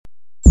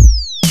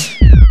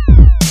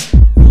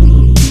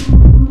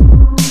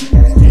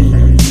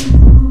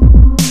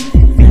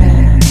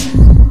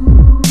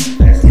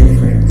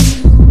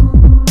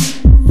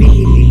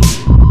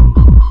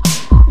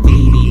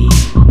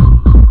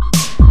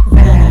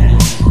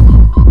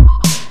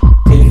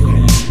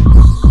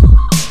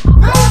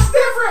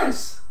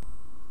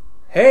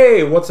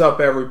what's up,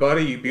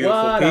 everybody? You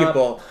beautiful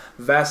people.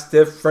 Vast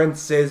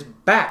Difference is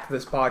back.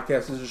 This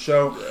podcast is a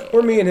show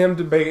where me and him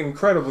debate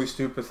incredibly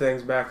stupid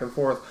things back and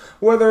forth.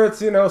 Whether it's,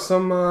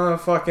 some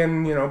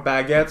fucking,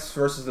 baguettes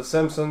versus The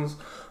Simpsons,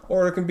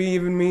 or it can be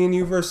even me and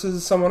you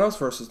versus someone else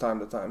versus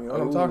time to time. You know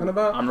what I'm talking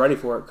about? I'm ready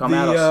for it. Come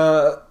at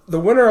us. The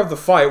winner of the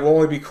fight will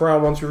only be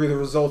crowned once we read the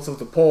results of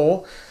the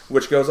poll,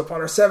 which goes up on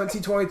our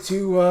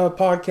 1722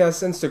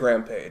 podcast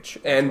Instagram page.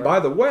 And by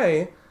the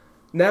way,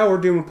 now we're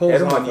doing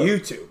polls on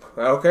YouTube.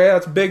 Okay,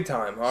 that's big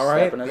time. All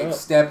right,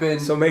 stepping.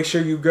 So make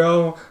sure you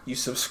go, you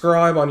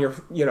subscribe on your,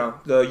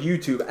 the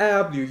YouTube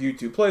app, your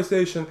YouTube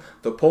PlayStation.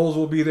 The polls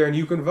will be there, and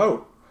you can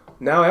vote.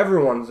 Now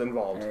everyone's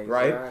involved,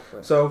 right?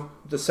 So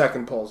the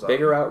second poll's up.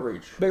 Bigger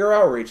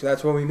outreach.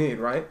 That's what we need,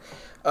 right?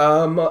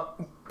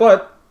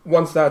 But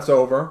once that's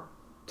over,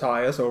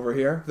 Tyus over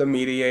here, the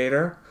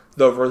mediator,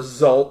 the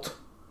result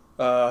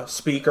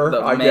speaker,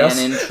 I guess.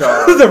 The man in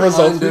charge. The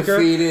result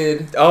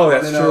Undefeated. speaker. Oh,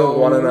 that's true.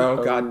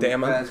 1-0. God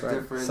damn it.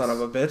 Difference. Son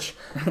of a bitch.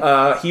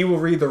 He will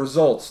read the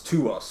results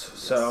to us.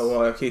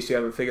 So in case you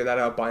haven't figured that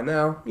out by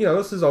now,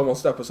 this is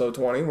almost episode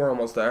 20. We're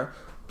almost there.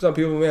 Some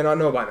people may not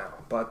know by now.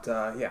 But,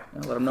 yeah.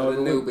 Let them know the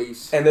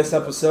newbies. And this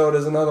episode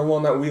is another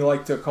one that we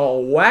like to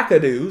call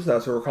wackadoos.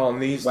 That's what we're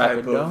calling these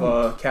type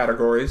of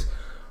categories.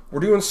 We're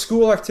doing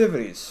school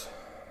activities.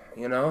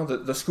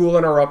 The school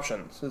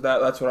interruptions.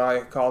 That's what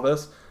I call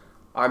this.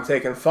 I'm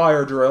taking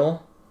fire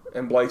drill,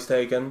 and Blake's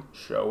taking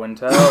show and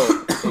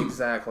tell.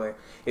 Exactly.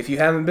 If you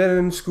haven't been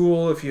in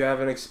school, if you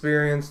haven't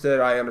experienced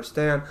it, I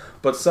understand.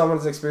 But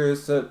someone's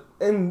experienced it,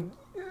 and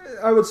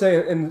I would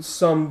say in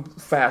some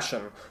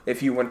fashion,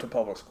 if you went to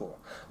public school.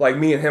 Like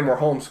me and him were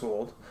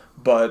homeschooled,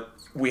 but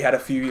we had a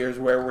few years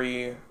where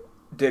we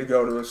did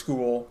go to a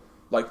school,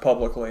 like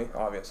publicly,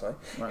 obviously,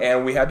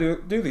 and we had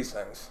to do these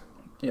things.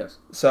 Yes.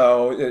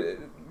 So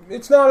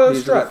it's not a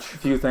These stretch. Are a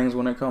few things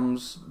when it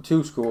comes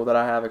to school that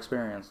I have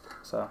experienced.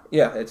 So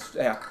yeah.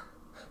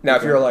 Now,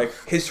 if you're like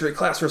history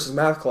class versus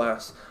math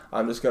class,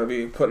 I'm just going to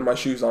be putting my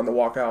shoes on to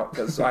walk out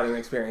because I didn't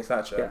experience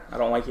that shit. Yeah, I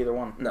don't like either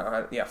one.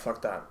 No,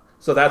 fuck that.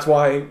 So that's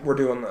why we're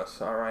doing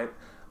this, all right?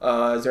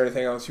 Is there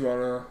anything else you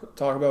want to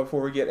talk about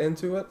before we get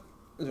into it?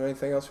 Is there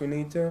anything else we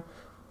need to?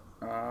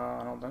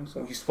 I don't think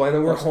so. You explain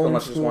that we're homeschooled.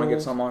 Unless you just want to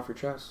get something off your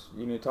chest.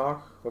 You need to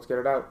talk. Let's get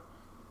it out.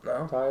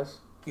 No? Tyus?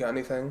 You got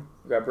anything?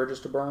 You got bridges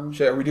to burn?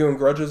 Shit, are we doing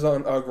gripes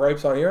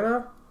on here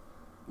now?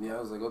 Yeah,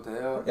 I was like, what the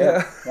hell?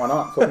 Yeah. Why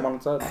not? Flip them on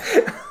its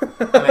head.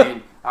 I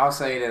mean, I'll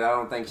say that I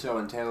don't think show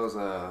and tell is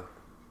a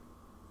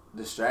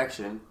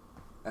distraction.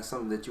 That's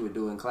something that you would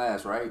do in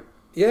class, right?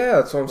 Yeah,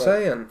 that's what I'm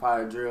saying.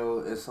 Fire drill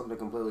is something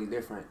completely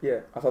different.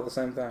 Yeah, I thought the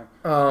same thing.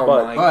 Oh,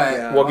 but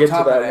God. We'll get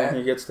to that when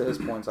he gets to his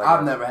points, I guess.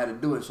 I've never had to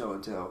do a show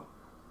and tell.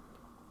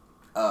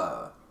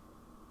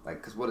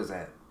 Because what is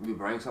that? You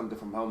bring something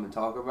from home and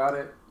talk about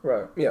it?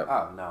 Right, yeah.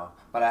 Oh, no.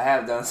 But I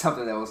have done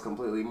something that was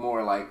completely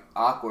more,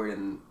 awkward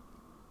and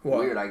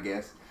weird, I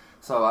guess.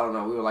 So, I don't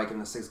know. We were, in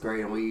the 6th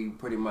grade, and we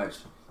pretty much,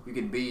 you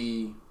could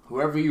be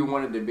whoever you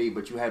wanted to be,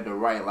 but you had to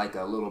write,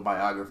 a little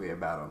biography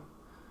about them.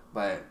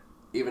 But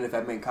even if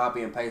that meant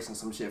copy and pasting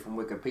some shit from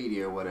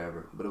Wikipedia or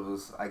whatever. But it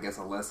was, I guess,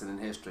 a lesson in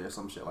history or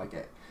some shit like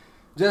that.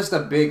 Just a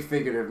big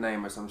figurative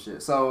name or some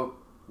shit. So,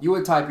 you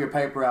would type your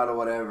paper out or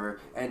whatever,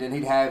 and then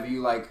he'd have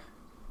you,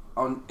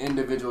 on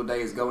individual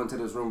days go into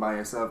this room by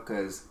yourself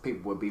because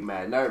people would be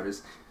mad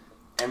nervous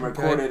and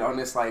record it on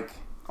this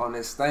on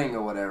this thing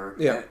or whatever.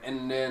 Yeah.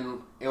 And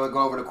then it would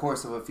go over the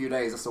course of a few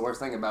days. That's the worst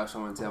thing about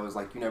show and tell is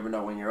you never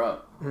know when you're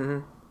up.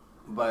 Mm-hmm.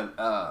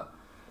 But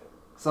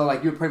so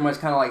you pretty much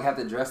kind of have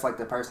to dress like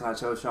the person I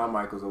chose, Shawn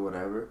Michaels or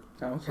whatever.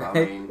 Okay. So, I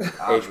mean,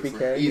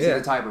 HBK. easy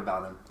to type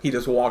about him. He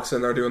just walks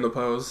in there doing the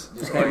pose.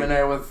 Just came in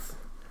there with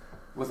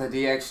a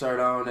DX shirt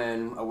on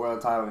and a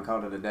world title and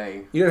called it a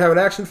day. You didn't have an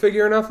action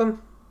figure or nothing?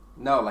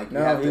 No, you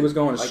have to... he was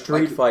going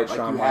street fight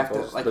Shawn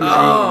Michaels. You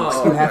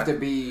have to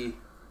be...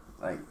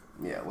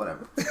 yeah,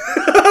 whatever.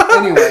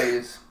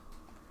 Anyways...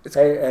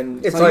 So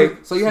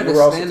you had to were stand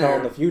also there.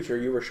 In the future,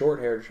 you were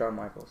short-haired Shawn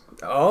Michaels.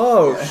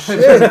 Oh, yeah.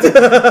 shit.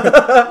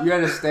 You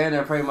had to stand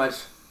there pretty much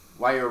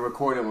while your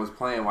recording was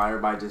playing, while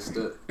everybody just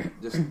stood...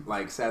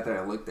 sat there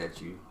and looked at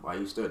you while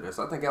you stood there.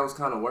 So I think that was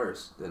kind of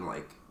worse than,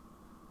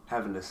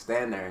 having to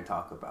stand there and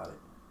talk about it.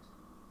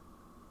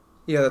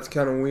 Yeah, that's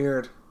kind of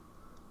weird.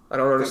 I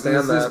don't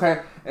understand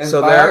that.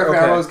 So biography,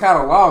 I know it's kind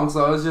of long,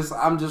 so it's just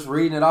I'm just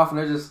reading it off, and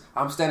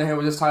I'm standing here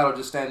with this title,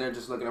 just standing there,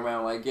 just looking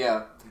around,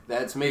 yeah,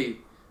 that's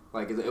me.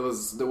 It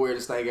was the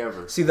weirdest thing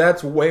ever. See,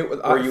 that's way.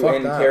 Were you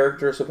in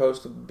character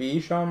supposed to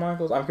be Shawn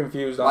Michaels? I'm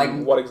confused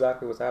on what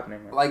exactly was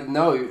happening here.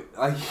 No,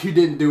 you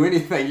didn't do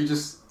anything. You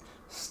just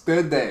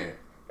stood there.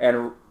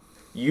 And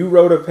you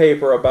wrote a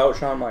paper about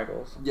Shawn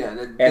Michaels. Yeah,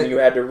 you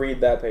had to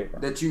read that paper.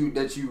 That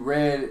you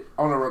read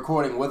on a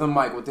recording with a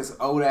mic with this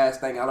old ass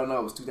thing. I don't know.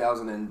 It was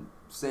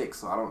 2006,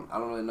 so I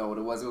don't really know what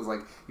it was. It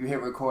was you hit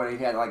recording.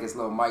 He had this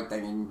little mic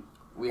thing, and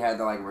we had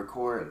to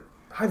record.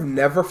 I've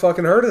never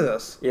fucking heard of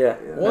this. Yeah.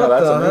 What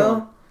the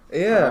hell?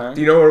 Yeah. Right.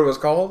 Do you know what it was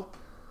called?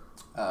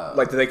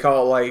 Did they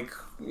call it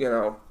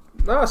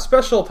Not a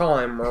special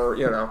time, or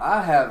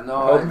I have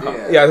no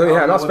idea.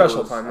 Yeah, not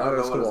special time. Not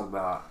at school.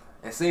 About.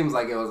 It seems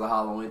like it was a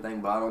Halloween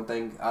thing, but I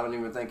don't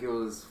even think it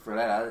was for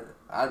that.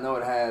 I know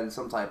it had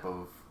some type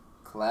of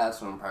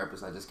classroom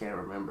purpose. I just can't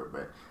remember,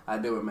 but I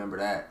do remember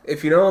that.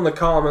 If you know in the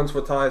comments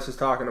what Tyus is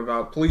talking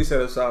about, please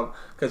hit us up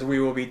because we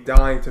will be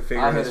dying to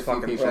figure this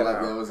fucking shit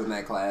out. That was in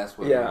that class.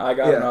 I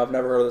got it. I've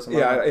never heard of this.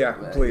 Yeah,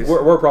 please.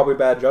 We're probably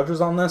bad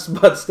judges on this,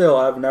 but still,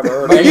 I've never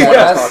heard anyone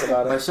talk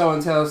about it. But show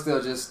and tell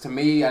still just, to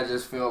me, I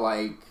just feel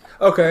like...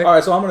 Okay. All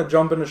right, so I'm going to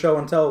jump into show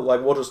and tell.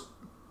 Like, we'll just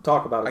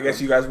talk about it. I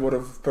guess you guys would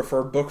have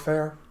preferred book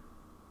fair.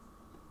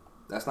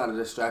 That's not a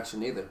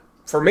distraction either.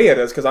 For me, it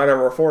is because I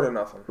never afforded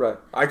nothing. Right.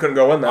 I couldn't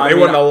go in there. They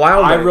wouldn't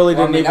allow me. I really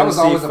didn't even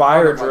see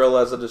fire drill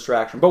as a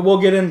distraction. But we'll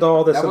get into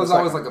all this. That was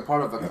always like a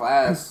part of a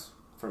class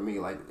for me.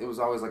 Like it was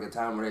always like a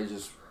time where they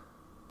just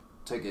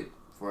took it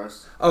for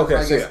us.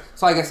 Okay,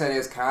 so I guess that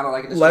is kind of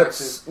like a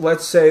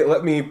distraction.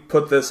 Let me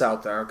put this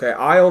out there. Okay,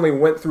 I only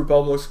went through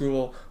public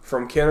school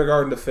from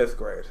kindergarten to 5th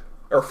grade.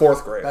 Or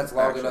 4th grade. That's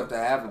long enough to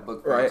have a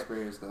book fair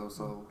experience, though.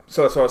 So that's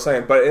what I was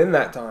saying. But in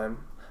that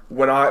time,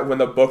 when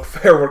the book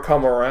fair would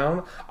come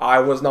around, I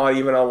was not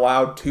even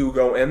allowed to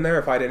go in there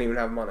if I didn't even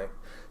have money.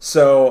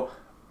 So,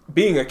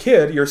 being a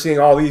kid, you're seeing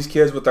all these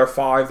kids with their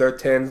 5, their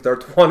 10s, their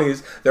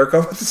 20s. They're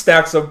coming with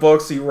stacks of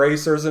books,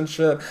 erasers and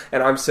shit,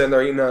 and I'm sitting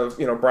there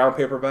eating a brown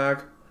paper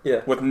bag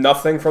with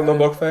nothing from the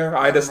book fair.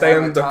 I had to stay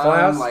in the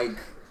class.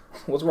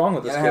 What's wrong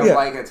with this kid? Have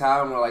like a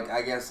time where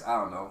I guess I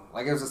don't know.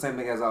 Like it was the same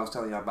thing as I was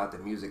telling you about the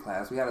music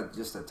class. We had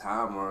just a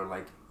time where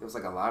it was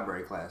like a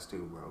library class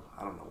too, bro.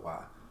 I don't know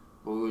why.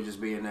 But we would just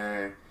be in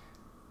there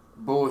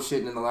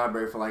bullshitting in the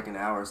library for like an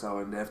hour or so,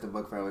 and if the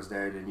book fair was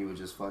there, then you would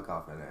just fuck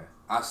off in there.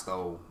 I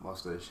stole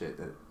most of the shit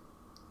that...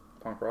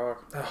 Punk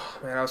rock. Oh,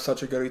 man, I was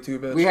such a goody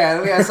two-bitch. We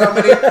had so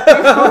many... we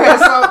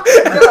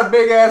had a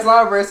big-ass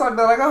library, so I'd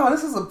be like, oh,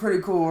 this is a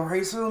pretty cool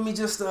eraser. Let me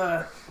just...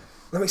 let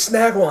me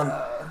snag one.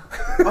 Oh,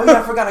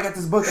 yeah, I forgot I got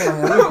this book in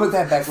here. Let me put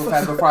that back real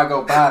fast before I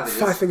go buy this.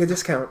 5-finger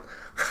discount.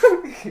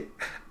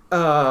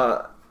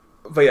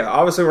 But yeah,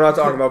 obviously we're not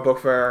talking about book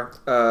fair.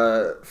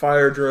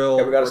 Fire drill.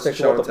 Yeah, we got to stick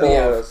to what the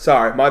poll is.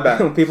 Sorry, my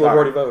bad. People have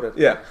already voted.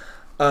 Yeah.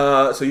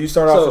 So you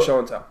start off with show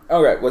and tell.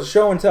 Okay, well,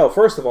 show and tell.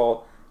 First of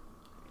all,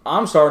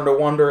 I'm starting to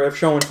wonder if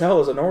show and tell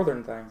is a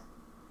northern thing.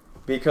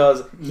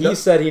 Because he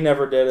said he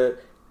never did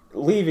it.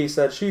 Levy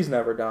said she's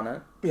never done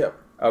it. Yep.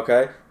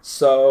 Okay,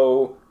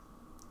 so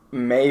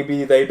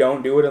maybe they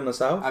don't do it in the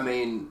South? I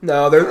mean...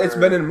 No, it's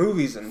been in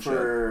movies and shit.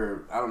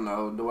 I don't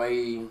know, the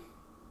way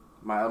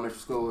my elementary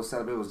school was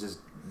set up, it was just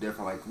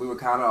different. Like, we were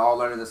kind of all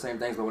learning the same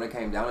things, but when it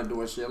came down to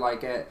doing shit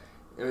like that,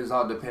 it was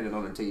all dependent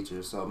on the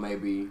teacher, so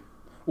maybe...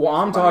 Well,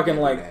 I'm talking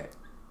like,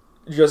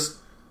 just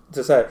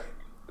to say,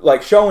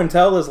 like, show and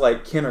tell is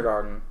like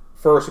kindergarten,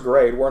 1st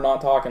grade. We're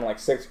not talking like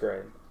 6th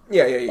grade.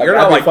 Yeah. Like, you're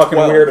not like fucking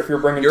 12. Weird if you're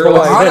bringing 12.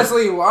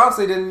 Honestly,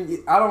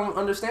 I don't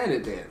understand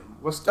it then.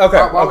 Okay.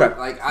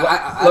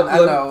 I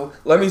know.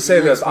 Let me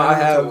say this. I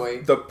have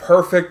the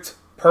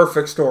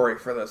perfect story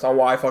for this on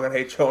why I fucking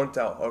hate show and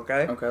tell,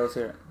 okay? Okay, let's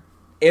hear it.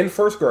 In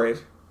 1st grade,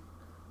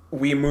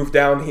 we moved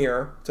down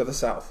here to the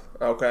South,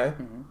 okay?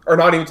 Mm-hmm. Or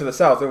not even to the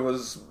South. It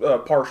was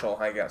partial,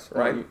 I guess,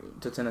 right?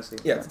 To Tennessee.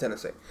 Yeah, to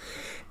Tennessee.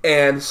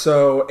 And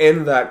so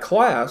in that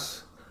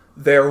class,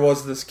 there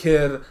was this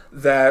kid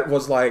that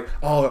was like,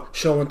 oh,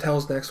 show and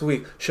tell's next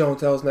week.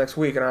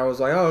 And I was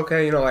like, oh,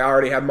 okay. I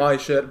already had my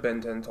shit.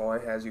 Ben 10 toy,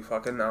 as you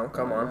fucking know.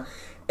 Come on.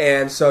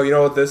 And so, you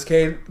know what this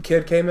kid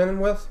came in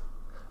with?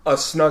 A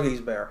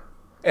Snuggies bear.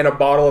 And a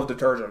bottle of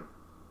detergent.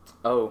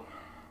 Oh.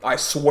 I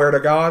swear to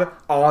God,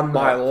 on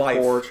my life.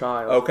 Poor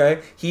child.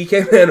 Okay? He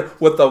came in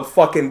with a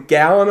fucking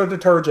gallon of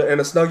detergent and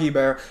a Snuggie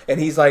bear, and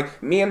he's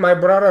like, me and my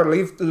brother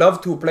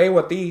love to play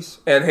with these.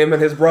 And him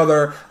and his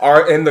brother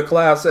are in the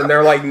class, and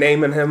they're like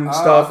naming him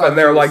stuff, and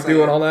they're like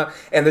doing all that.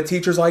 And the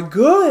teacher's like,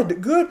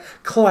 good,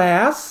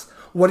 class.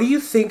 What do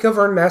you think of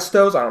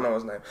Ernesto's, I don't know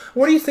his name.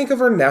 What do you think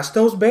of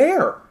Ernesto's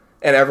bear?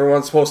 And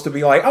everyone's supposed to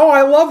be like, oh,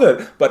 I love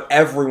it. But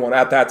everyone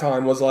at that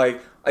time was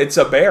like, it's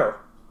a bear.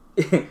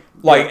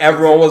 Like,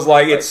 everyone was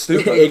like, it's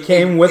stupid. It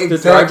came with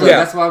detergent.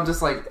 Yeah. That's why I'm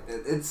just like,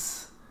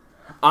 it's...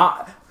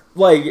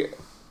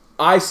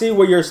 I see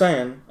what you're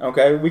saying,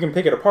 okay? We can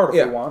pick it apart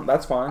if we want.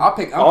 That's fine. I'm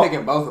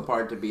picking both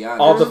apart, to be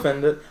honest. I'll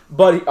defend it.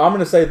 But I'm going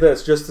to say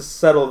this, just to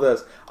settle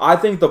this. I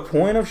think the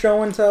point of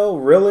show and tell,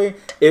 really,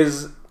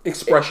 is...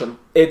 expression.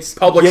 It's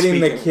public getting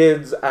speaking. The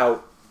kids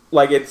out.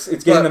 Like, it's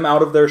getting them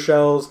out of their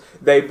shells.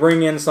 They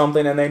bring in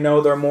something, and they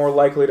know they're more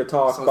likely to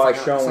talk by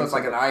showing. So it's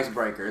like an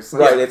icebreaker. It's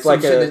right. It's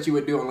like shit that you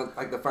would do on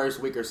like the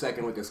 1st week or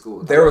 2nd week of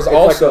school. There was it's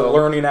also like a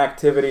learning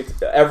activity.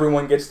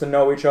 Everyone gets to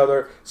know each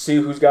other, see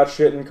who's got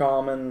shit in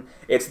common.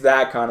 It's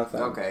that kind of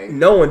thing. Okay.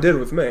 No one did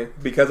with me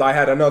because I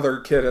had another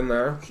kid in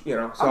there.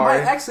 Sorry.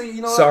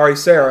 Actually, sorry,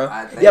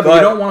 Sarah. Yeah, but you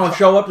don't want to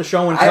show up to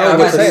show and tell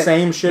with the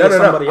same shit as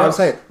somebody else.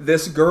 I'm saying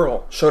this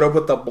girl showed up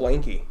with the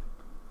blankie.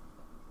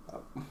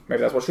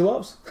 Maybe that's what she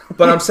loves.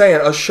 But I'm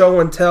saying a show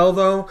and tell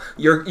though,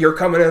 you're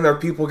coming in there,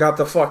 people got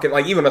the fucking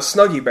like even a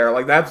Snuggie bear,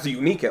 like that's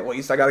unique at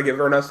least. I gotta give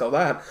Ernesto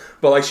that.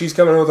 But like she's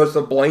coming in with just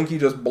a blankie,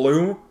 just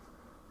blue.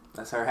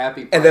 That's her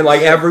happy place. And then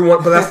like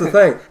everyone, but that's the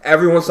thing.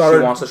 Everyone started.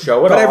 She wants to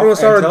show it but off everyone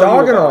started and tell you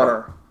dogging about on it.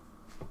 her.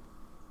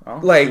 Well,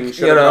 Like, you you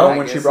should've know, known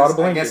when she brought a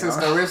blanket. I guess it's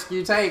the risk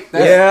you take.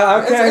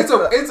 Yeah, okay. It's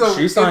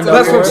She a signed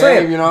That's up what I'm for it.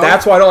 saying. Game, you know?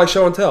 That's why I don't like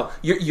show and tell.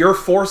 You're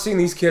forcing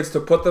these kids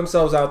to put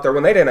themselves out there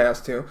when they didn't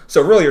ask to.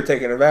 So really, you're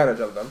taking advantage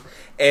of them,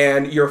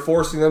 and you're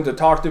forcing them to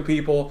talk to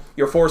people.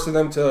 You're forcing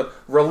them to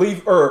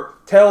relieve or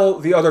tell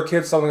the other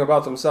kids something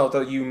about themselves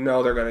that you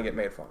know they're going to get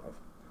made fun of.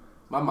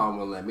 My mom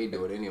wouldn't let me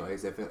do it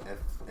anyways. If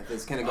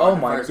it's kindergarten,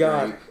 Oh my first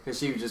God. grade, because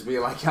she would just be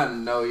like, "I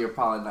know you're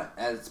probably not.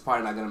 It's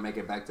probably not going to make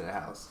it back to the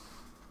house."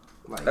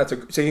 Like, That's a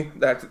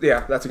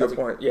good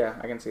point. Yeah,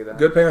 I can see that.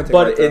 Good parenting.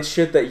 But right there. it's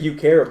shit that you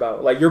care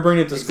about. Like, you're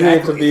bringing it to school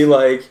Exactly. to be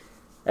like,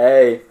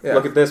 hey, Yeah.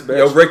 look at this bitch.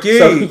 Yo, Ricky!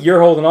 So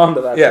you're holding on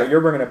to that. Yeah. So you're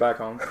bringing it back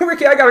home.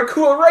 Ricky, I got a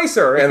cool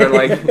eraser, and then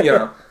like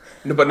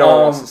but no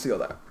one wants to steal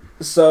that.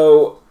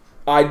 So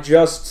I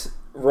just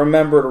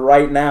remembered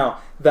right now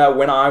that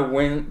when I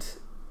went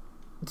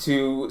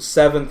to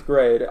 7th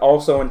grade,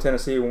 also in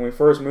Tennessee, when we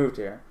first moved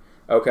here,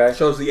 okay?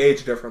 Shows the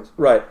age difference.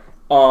 Right.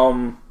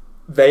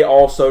 They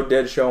also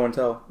did show and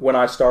tell when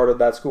I started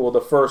that school the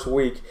first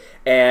week,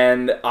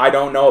 and I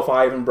don't know if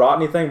I even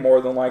brought anything.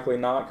 More than likely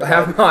not. 'Cause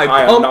Have my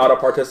I am pump not a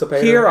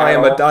participator. Here, I at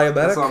am a all. diabetic.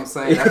 that's what I'm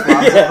saying. That's why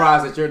I'm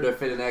surprised that you're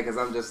defending that, because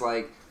I'm just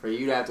like, for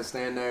you to have to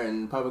stand there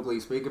and publicly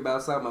speak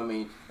about something. I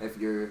mean, if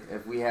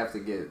we have to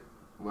get,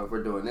 well, if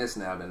we're doing this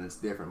now, then it's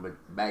different. But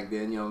back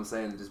then, you know what I'm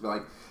saying? Just be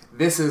like,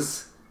 this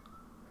is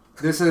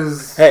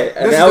Hey,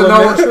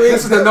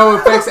 this is the No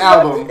Effects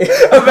album.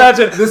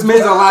 Imagine This means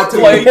a lot to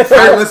me.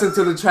 I listen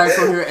to the tracks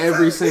on here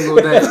every single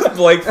day.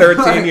 Blake,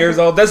 13 years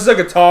old. This is a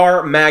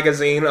guitar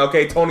magazine.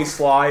 Okay, Tony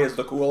Sly is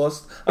the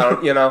coolest.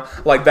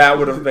 Like that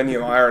would have been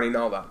you. I already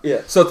know that.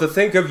 Yeah. So to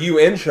think of you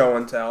in show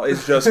and tell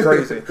is just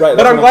crazy. Right, But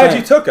that's I'm what glad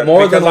saying. you took it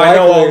More because than I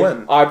know likely, I'll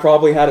win. I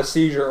probably had a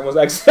seizure and was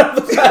exited out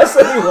the class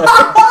anyway.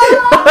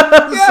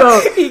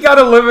 So he got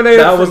eliminated.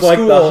 That from was like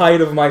school. the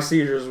height of my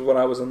seizures when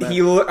I was in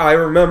there. I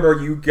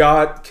remember you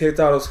got kicked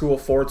out of school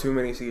for too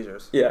many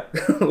seizures. Yeah.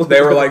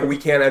 They were like, we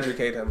can't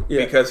educate him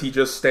Yeah. because he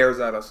just stares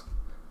at us.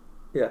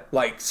 Yeah.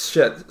 Like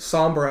shit,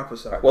 somber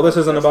episode. Well, this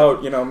isn't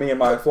about, me and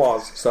my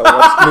flaws, so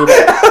let's move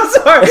on.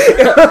 Sorry.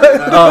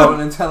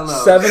 Going and telling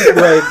us. 7th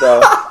grade,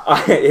 though.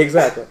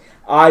 Exactly.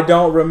 I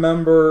don't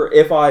remember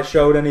if I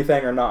showed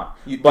anything or not.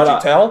 Did you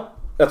tell?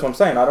 That's what I'm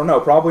saying. I don't know.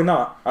 Probably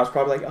not. I was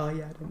probably like, oh,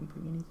 yeah, I didn't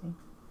bring anything.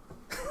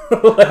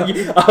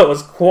 I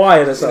was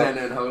quiet as hell. Stand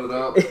there and hold it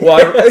up.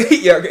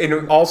 Well,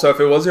 and also, if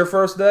it was your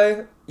first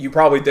day, you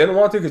probably didn't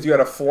want to because you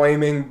had a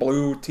flaming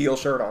blue teal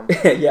shirt on.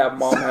 Yeah,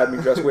 Mom had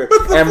me dressed weird.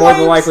 And more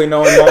than likely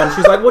knowing Mom,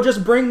 she's like, well,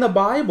 just bring the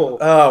Bible.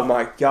 Oh,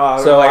 my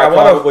God. So I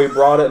want probably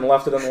brought it and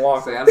left it in the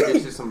locker. Say, I'm going to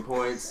get you some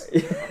points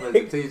for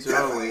the teacher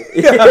only.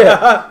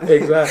 Yeah,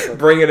 exactly.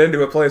 bring it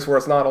into a place where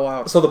it's not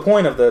allowed. So the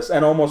point of this,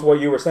 and almost what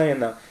you were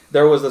saying though,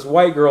 there was this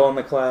white girl in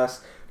the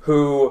class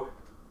who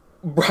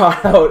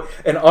brought out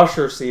an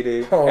Usher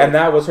CD, and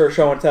that was her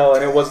show and tell,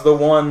 and it was the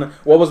one.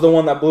 What was the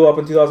one that blew up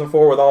in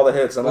 2004 with all the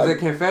hits? And was it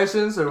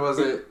Confessions or was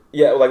it?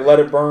 Yeah, like Let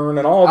It Burn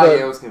and all Oh the.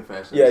 yeah, it was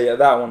Confessions. Yeah,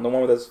 that one, the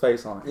one with his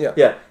face on it. Yeah.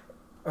 Yeah.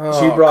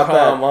 Oh, She brought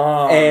that. come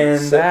on, And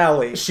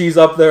Sally. She's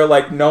up there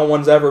like no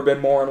one's ever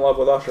been more in love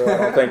with Usher, I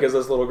don't think, is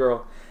this little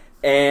girl.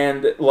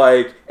 And,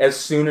 like, as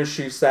soon as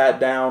she sat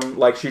down,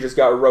 like, she just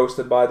got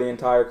roasted by the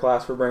entire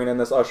class for bringing in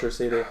this Usher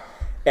CD.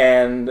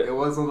 And It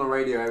was on the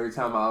radio every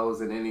time I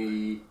was in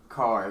any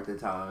car at the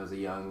time as a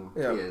young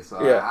kid.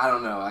 So Yeah. I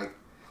don't know. Like,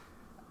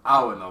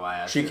 I wouldn't know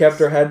why. she kept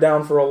her head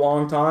down for a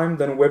long time,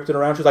 then whipped it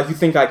around. She was like, you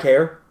think I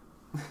care?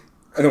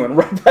 And then went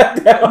right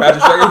back down.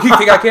 Imagine saying, you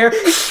think I care?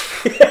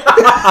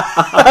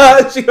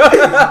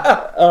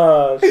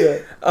 Oh,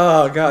 shit.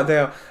 Oh,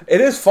 goddamn.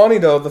 It is funny,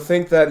 though, to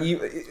think that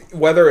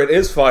whether it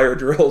is fire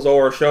drills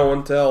or show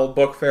and tell,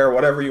 book fair,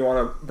 whatever you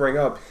want to bring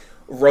up,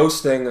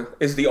 roasting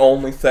is the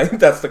only thing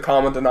that's the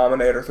common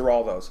denominator through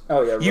all those.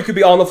 Oh, yeah. You could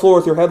be on the floor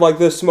with your head like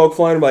this, smoke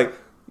flying, and be like,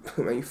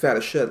 man, you fat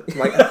as shit. I'm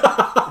like,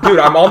 dude,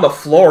 I'm on the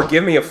floor.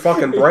 Give me a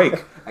fucking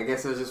break. I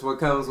guess it's just what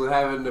comes with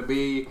having to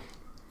be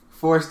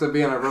forced to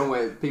be in a room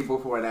with people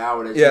for an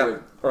hour that Yeah. you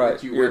would. Right.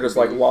 That you You're wouldn't just,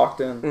 like, be.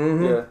 locked in.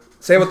 Mm-hmm. Yeah.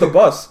 Same with the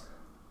bus.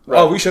 Right.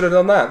 Oh, we should have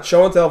done that.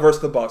 Show and tell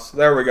versus the bus.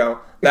 There we go.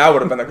 That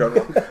would have been a good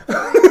one.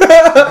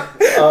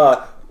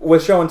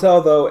 With show and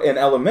tell, though, in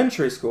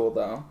elementary school,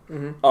 though,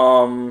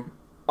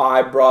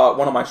 I brought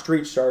one of my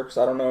street sharks.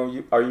 I don't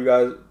know. Are you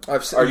guys?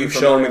 You've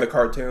shown me the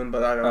cartoon,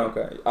 but I don't know.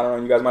 Okay, I don't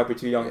know. You guys might be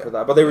too young for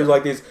that. But they were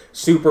like these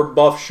super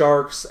buff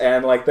sharks,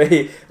 and like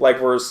they like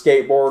were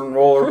skateboarding,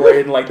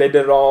 rollerblading, like they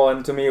did it all.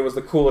 And to me, it was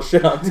the coolest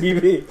shit on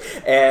TV.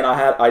 And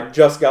I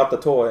just got the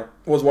toy.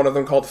 Was one of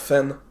them called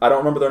Finn? I don't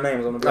remember their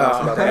names. I'm gonna be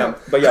honest about damn.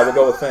 that. But yeah, we'll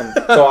go with Finn.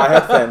 So I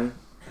had Finn,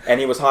 and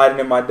he was hiding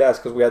in my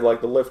desk because we had like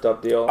the lift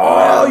up deal.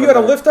 Oh, you had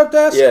a lift up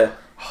desk? Yeah.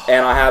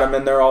 And I had him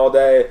in there all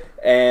day,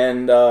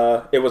 and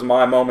it was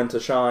my moment to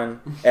shine.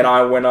 And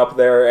I went up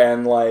there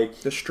and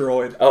like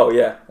destroyed. Oh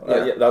yeah,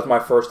 yeah. That was my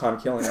first time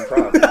killing him.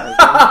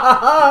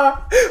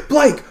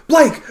 Blake.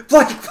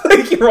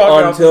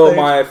 Until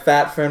my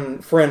fat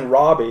friend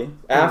Robbie,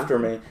 after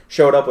me,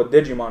 showed up with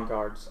Digimon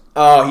cards.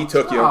 Oh, he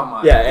took you.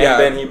 Oh,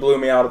 then he blew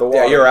me out of the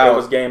water. Yeah, you're out. It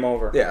was game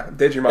over. Yeah,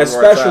 Digimon.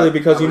 Especially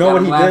because you know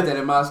what he did.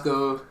 At my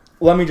school.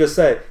 Let me just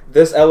say,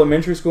 this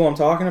elementary school I'm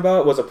talking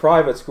about was a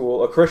private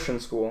school, a Christian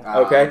school,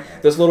 okay?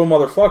 This little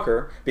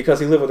motherfucker, because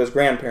he lived with his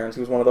grandparents,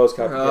 he was one of those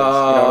type of kids, you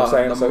know what I'm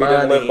saying? So he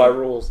didn't live by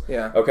rules,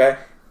 okay?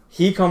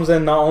 He comes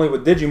in not only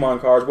with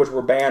Digimon cards, which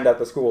were banned at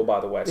the school,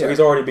 by the way, so he's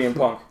already being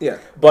punked.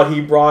 But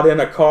he brought in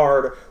a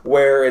card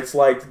where it's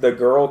like the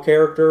girl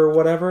character or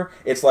whatever.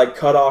 It's like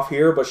cut off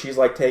here, but she's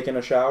like taking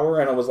a shower,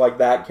 and it was like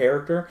that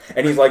character.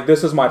 And he's like,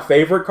 this is my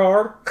favorite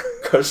card,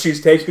 because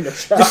she's taking a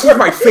shower. This is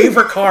my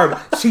favorite card.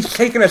 She's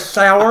taking a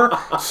shower.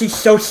 She's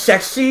so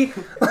sexy.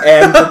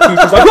 And the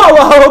teacher's like,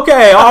 oh,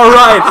 okay, all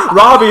right.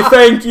 Robbie,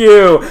 thank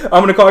you.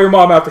 I'm going to call your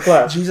mom after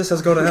class. Jesus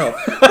says go to hell.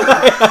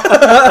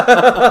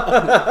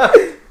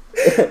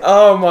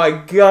 Oh my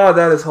god,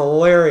 that is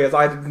hilarious.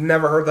 I'd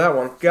never heard that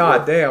one.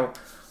 God damn.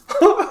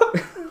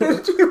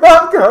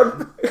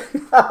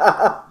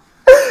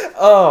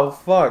 Oh,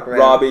 fuck, man.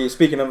 Robbie,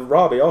 speaking of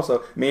Robbie,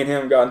 also, me and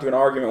him got into an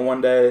argument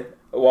one day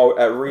while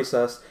at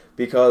recess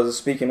because,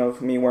 speaking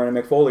of me wearing a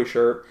Mick Foley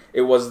shirt,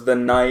 it was the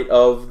night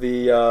of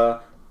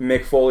the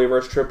Mick Foley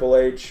versus Triple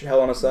H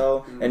Hell in a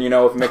Cell. And you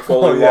know, if Mick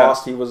Foley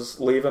lost, he was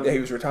leaving. Yeah, he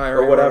was retiring.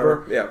 Or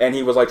whatever. Yeah. And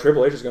he was like,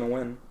 Triple H is going to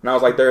win. And I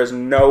was like, there is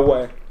no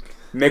way.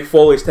 Mick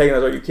Foley's taking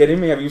us. Are you kidding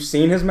me? Have you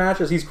seen his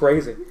matches? He's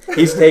crazy.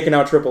 He's taking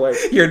out Triple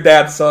H. Your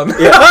dad's son.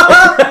 Yeah.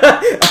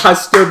 I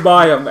stood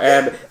by him,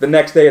 and the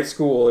next day at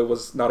school, it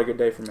was not a good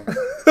day for me.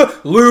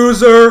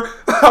 Loser!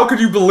 How could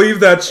you believe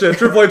that shit?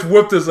 Triple H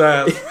whipped his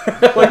ass.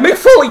 Like, Mick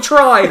Foley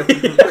tried!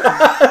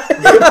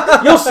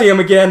 You'll see him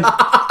again.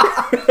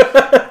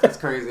 It's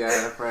crazy. I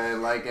had a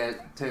friend like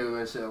that, too,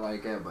 and shit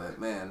like that, but,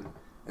 man,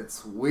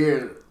 it's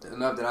weird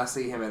enough that I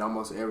see him at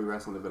almost every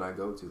wrestling event I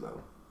go to,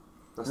 though.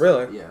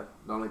 Really? Yeah,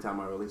 the only time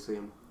I really see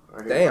him.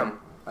 Damn.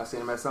 I seen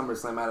him at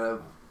SummerSlam out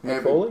of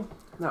Mick Foley?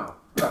 No.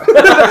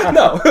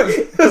 No.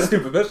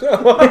 Stupid bitch.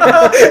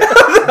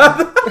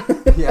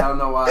 Yeah, I don't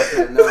know why I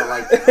said no.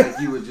 Like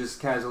you would just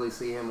casually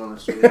see him on the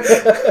street.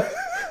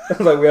 I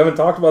was like, we haven't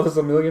talked about this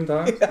a million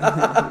times.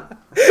 Yeah,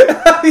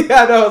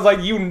 no, it's like,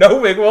 you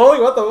know Mick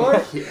Foley, what the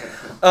fuck?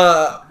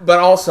 Yeah. But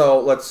also,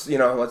 let's get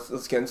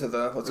into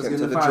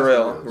the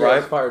drill,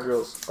 right? Yeah, fire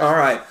drills. All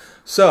right.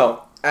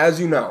 So,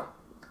 as you know,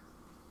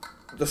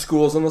 the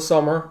school's in the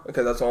summer,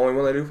 because that's the only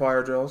when they do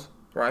fire drills,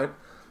 right?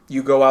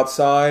 You go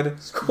outside,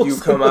 you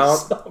come out.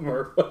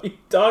 Summer. What are you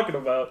talking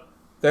about?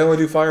 They only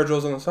do fire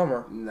drills in the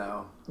summer.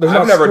 No. There's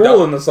not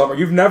school in the summer.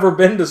 You've never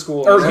been to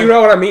school. Or you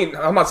know what I mean?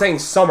 I'm not saying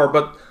summer,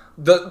 but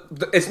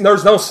there's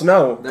no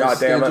snow. God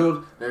damn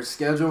it. There's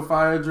scheduled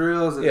fire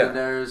drills, and then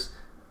there's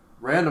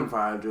random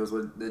fire drills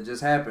that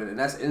just happen, and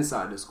that's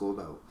inside the school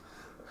though.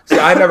 See,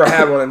 I never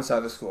had one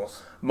inside the school.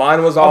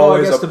 Mine was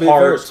always to be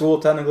fair, school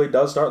technically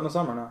does start in the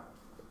summer now.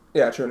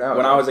 Yeah, true. Now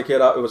when I was a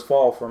kid, it was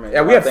fall for me.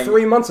 Yeah, we had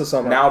 3 months of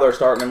summer. Now they're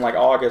starting in like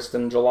August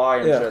and July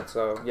and shit.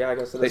 So yeah, I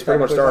guess they pretty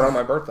much started on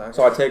my birthday.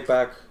 So I take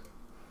back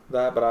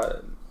that,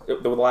 but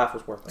the laugh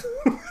was worth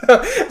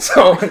it.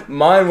 So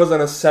mine was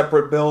in a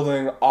separate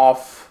building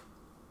off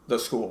the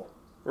school,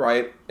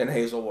 right in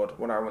Hazelwood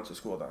when I went to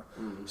school there.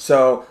 Mm-hmm.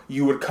 So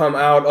you would come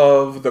out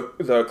of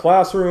the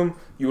classroom,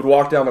 you would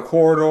walk down the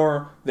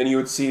corridor, then you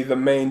would see the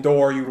main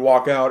door, you would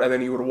walk out, and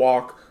then you would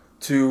walk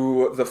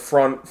to the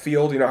front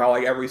field. You know how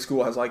like every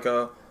school has like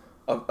a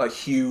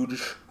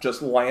huge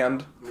just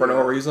land for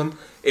no reason.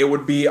 It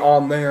would be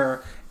on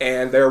there,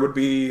 and there would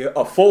be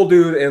a full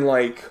dude in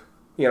like,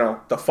 you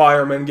know, the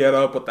fireman get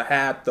up with the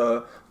hat,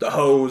 the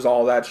hose,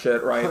 all that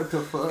shit, right? What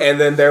the fuck? And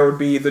then there would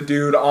be the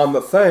dude on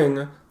the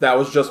thing that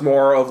was just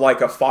more of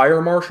like a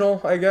fire marshal,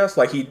 I guess.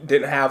 Like he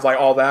didn't have like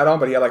all that on,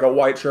 but he had like a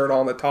white shirt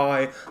on, the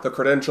tie, the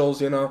credentials,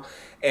 you know.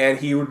 And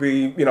he would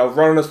be, you know,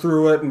 running us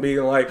through it and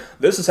being like,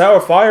 this is how a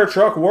fire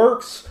truck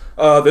works.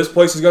 This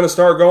place is going to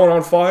start going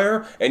on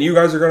fire, and you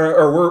guys are going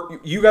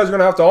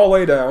to have to all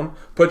lay down,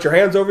 put your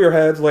hands over your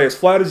heads, lay as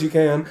flat as you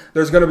can.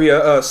 There's going to be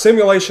a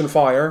simulation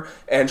fire.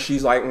 And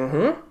she's like,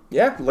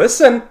 yeah,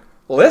 listen.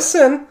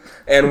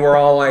 And we're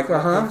all like,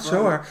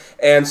 sure.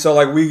 And so,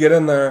 like, we get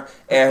in there,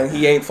 and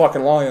he ain't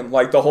fucking lying.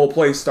 Like, the whole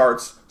place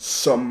starts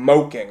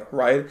smoking,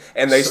 right?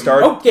 And they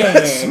start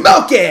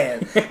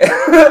smoking!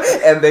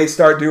 And they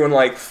start doing,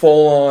 like,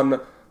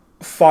 full-on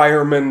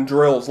fireman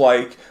drills.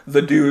 Like,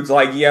 the dude's,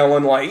 like,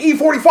 yelling, like,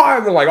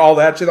 E45! And, like, all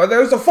that shit. Like,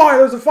 there's a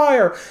fire!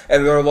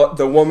 And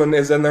the woman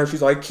is in there,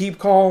 she's like, keep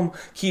calm.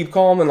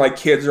 And, like,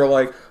 kids are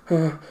like,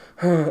 and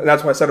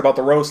that's what I said about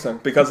the roasting,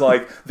 because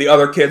like the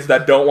other kids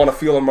that don't want to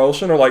feel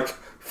emotion are like,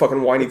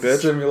 fucking whiny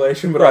bitch.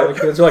 Simulation, but all the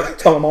kids are like,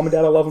 tell my mom and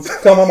dad I love them.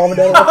 Tell my mom and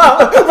dad I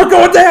love them. We're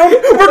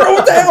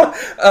going down.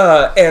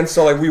 And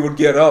so like we would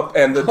get up,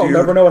 and the dude, I'll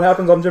never know what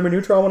happens on Jimmy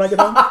Neutron when I get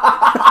home.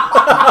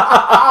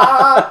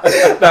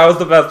 That was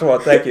the best one.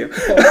 Thank you.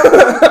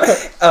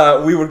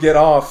 We would get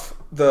off,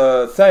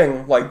 the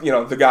thing, like, you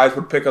know, the guys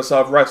would pick us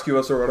up, rescue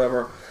us or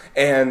whatever,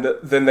 and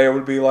then they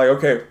would be like,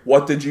 okay,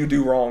 what did you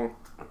do wrong?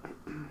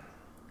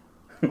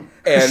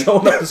 And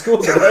showing up to school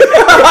today.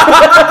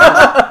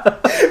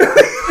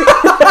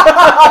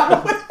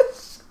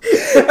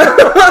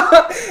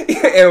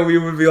 And we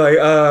would be like,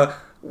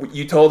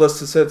 you told us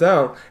to sit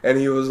down. And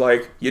he was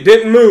like, you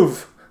didn't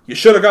move. You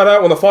should have got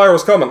out when the fire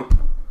was coming.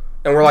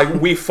 And we're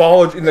like, we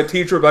followed, and the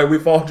teacher would be like, we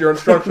followed your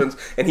instructions.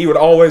 And he would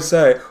always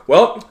say,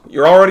 well,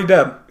 you're already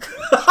dead.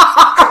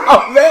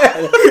 Oh,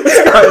 man.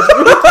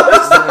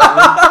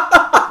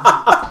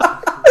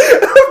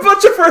 A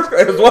bunch of first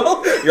graders,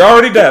 well, you're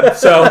already dead,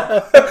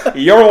 so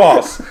you're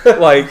lost.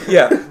 Like,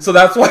 yeah. So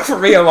that's why for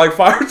me, I'm like,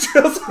 fire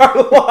drills are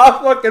a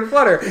lot fucking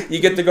funner. You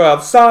get to go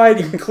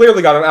outside. You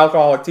clearly got an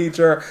alcoholic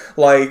teacher.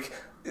 Like,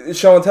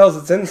 show and tells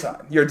it's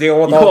inside. You're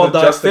dealing with you all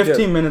the died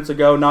 15 minutes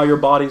ago, now your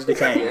body's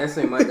decaying. Yeah, it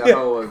seemed like the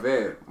whole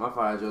event. My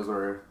fire drills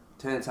were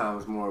 10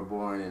 times more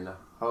boring and a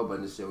whole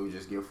bunch of shit. We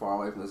just get far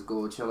away from the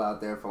school, chill out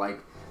there for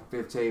like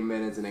 15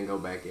 minutes, and then go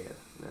back in.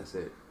 That's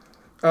it.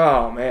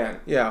 Oh, man.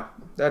 Yeah.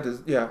 That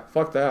is, yeah,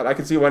 fuck that. I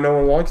can see why no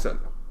one likes it.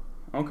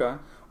 Okay.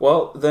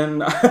 Well,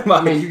 then...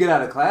 I mean, you get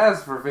out of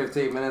class for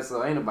 15 minutes,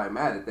 so ain't nobody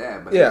mad at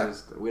that. But yeah.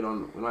 It's just, we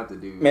don't have to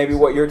do... Maybe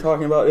what you're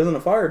talking about isn't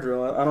a fire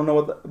drill. I don't know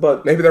what...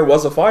 but maybe there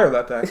was a fire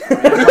that day. It was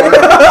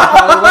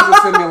a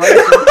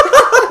simulation.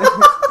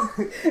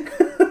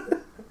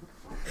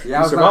 Yeah,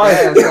 I was about to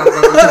ask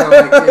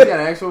something. Like, you got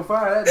an actual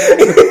fire that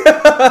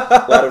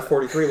day. Ladder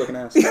 43 looking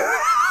ass.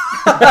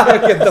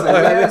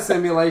 That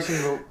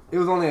simulation, it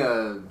was only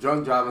a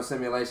drunk driving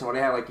simulation where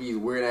they had like these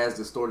weird ass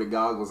distorted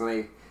goggles and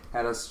they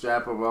had us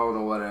strap them on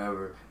or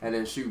whatever and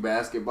then shoot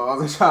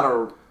basketballs and try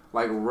to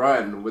like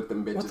run with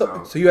them bitches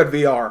on. So you had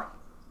VR?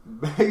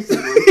 Basically.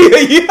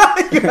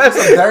 Yeah, you had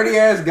some dirty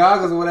ass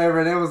goggles or whatever,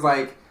 and it was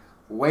like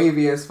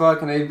wavy as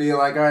fuck, and they'd be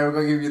like, all right, we're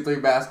gonna give you 3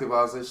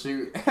 basketballs to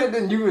shoot, and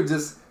then you would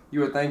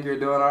think you're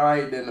doing all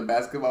right, then the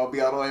basketball would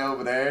be all the way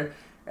over there.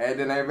 And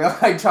then they'd be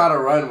like trying to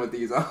run with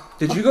these on.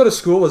 Did you go to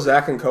school with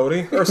Zach and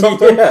Cody or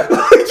something? Yeah.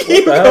 Like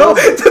you go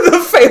to the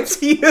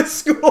fanciest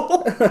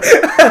school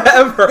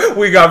ever.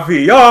 We got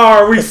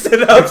VR. We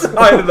sit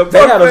outside of the book.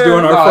 They had us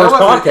doing our first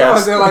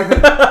podcast. It wasn't like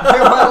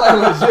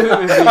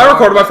legitimate VR. I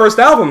recorded my first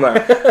album there.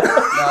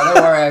 No, they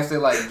were actually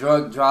like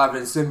drug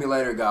driving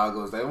simulator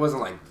goggles. It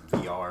wasn't like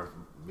VR.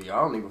 I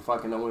don't even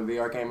fucking know when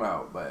VR came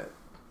out, but...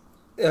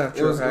 Yeah,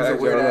 true. It was a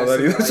weird I don't know ass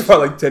that either. It's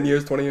probably like 10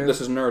 years, 20 years. This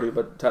is nerdy,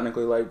 but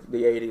technically, like,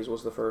 the 80s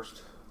was the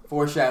first.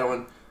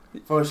 Foreshadowing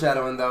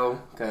though,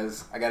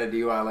 because I got a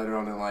DUI later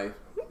on in life.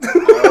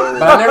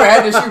 But I never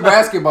had to shoot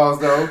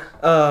basketballs though.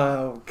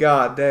 Oh,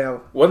 god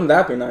damn. Wouldn't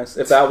that be nice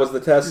if that was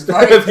the test?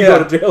 Right? If you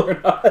go to jail or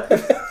not? I'm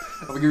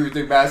gonna give you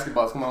 3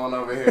 basketballs. Come on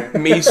over here.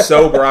 Me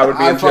sober, I would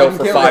be in jail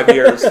for 5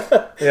 years.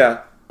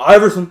 Yeah.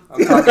 Iverson.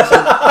 I'm talking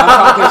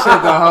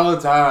shit the whole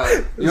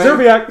time.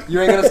 Zerbiak.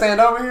 You ain't gonna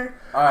stand over here?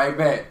 Alright,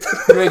 bet.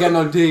 You ain't got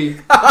no D.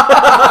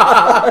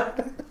 I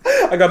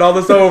got all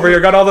this over here.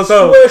 Got all this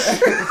over.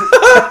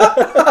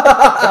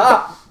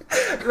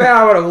 Man,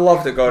 I would have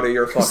loved to go to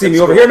your fucking See me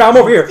school. over here? Now I'm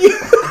over here.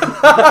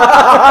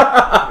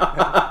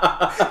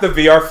 The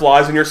VR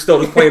flies and you're still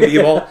just playing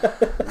b-ball.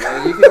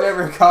 Man, you can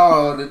never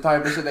call the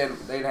type of shit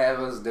they'd have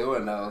us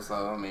doing though.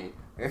 So I mean,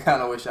 I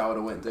kind of wish I would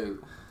have went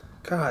too.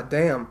 God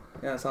damn.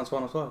 Yeah, it sounds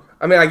fun as fuck.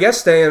 I mean, I guess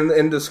staying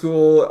into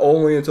school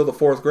only until the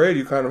 4th grade,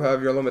 you kind of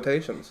have your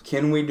limitations.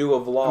 Can we do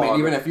a vlog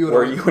even if you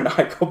where you and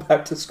I go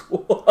back to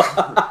school?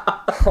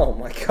 Oh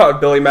my god,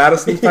 Billy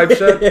Madison type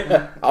shit?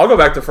 Yeah. I'll go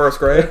back to 1st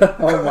grade.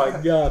 Oh my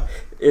god.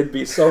 It'd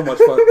be so much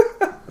fun.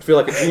 I feel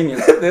like a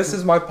genius. This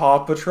is my Paw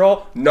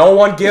Patrol. No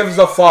one gives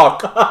a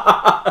fuck.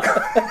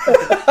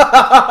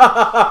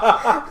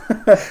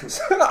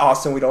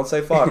 Austin, we don't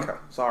say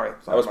fuck. Sorry.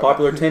 That was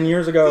popular 10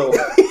 years ago.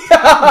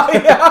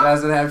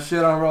 Doesn't have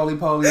shit on roly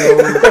poly.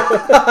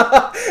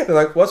 They're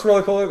like, what's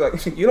roly poly?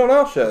 Like, you don't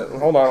know shit.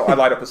 Hold on, I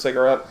light up a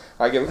cigarette.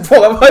 I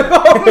pull up my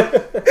phone.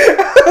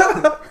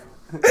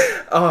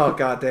 Oh,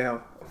 goddamn.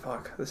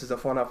 Fuck, this is a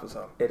fun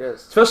episode. It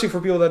is. Especially for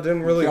people that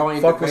didn't really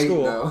fuck with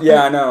school. Though.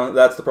 Yeah, I know.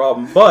 That's the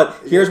problem. But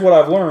here's what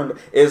I've learned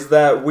is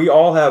that we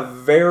all have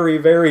very,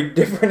 very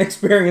different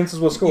experiences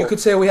with school. You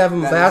could say we have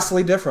them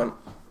vastly different.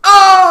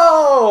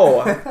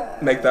 Oh!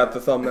 Make that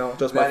the thumbnail.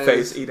 Just my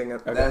face eating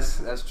it. Okay.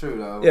 That's true,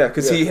 though. Yeah,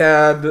 because he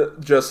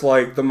had just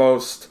like the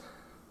most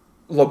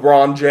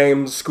LeBron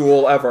James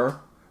school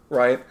ever,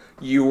 right?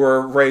 You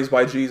were raised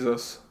by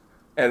Jesus.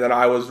 And then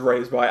I was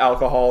raised by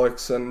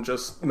alcoholics and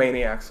just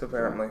maniacs,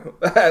 apparently,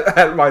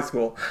 at my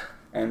school.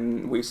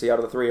 And we see out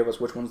of the 3 of us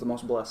which one's the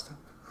most blessed.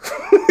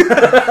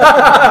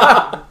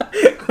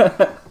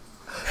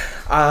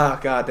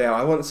 Goddamn,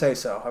 I wouldn't say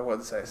so.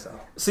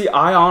 See,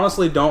 I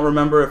honestly don't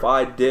remember if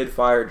I did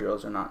fire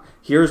drills or not.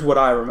 Here's what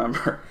I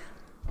remember.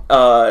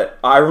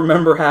 I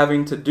remember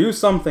having to do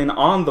something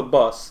on the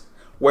bus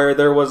where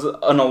there was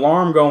an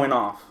alarm going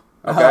off.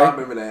 Okay? I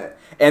remember that.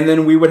 And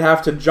then we would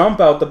have to jump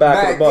out the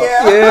back of the bus.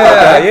 Yeah,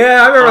 okay?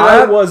 Yeah, I remember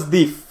that. I was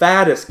the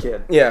fattest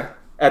kid. Yeah.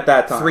 at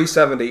that time.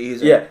 370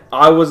 easy. Yeah,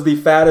 I was the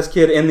fattest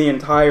kid in the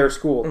entire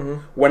school.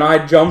 Mm-hmm. When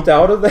I jumped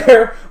out of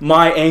there,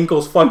 my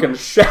ankles fucking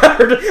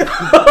shattered.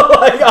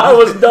 Like I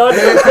was done for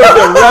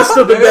the rest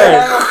of the They day.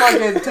 have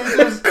fucking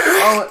teachers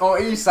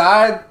on each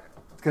side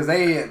because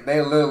they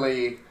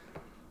literally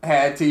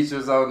had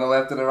teachers on the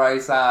left and the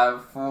right side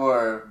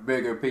for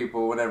bigger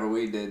people whenever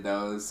we did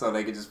those, so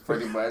they could just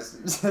pretty much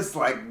just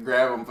like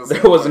grab them for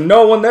There was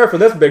no one there for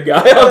this big guy.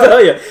 I'll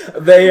tell you,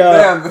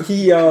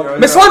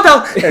 Miss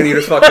Lundell, and you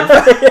just fucking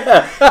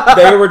yeah.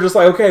 They were just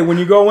like, okay, when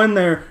you go in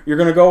there, you're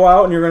gonna go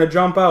out and you're gonna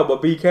jump out,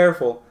 but be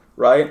careful,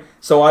 right?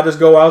 So I just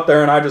go out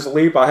there and I just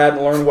leap. I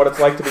hadn't learned what it's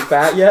like to be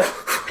fat yet.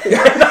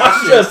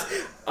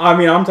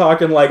 I'm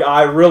talking like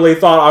I really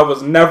thought I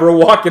was never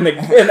walking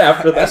again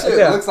after that. That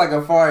shit looks like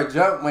a far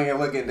jump when you're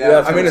looking down.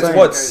 Yeah, I mean, it's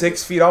what,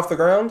 6 feet off the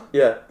ground?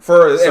 Yeah.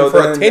 For a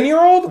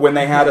 10-year-old? When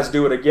they had us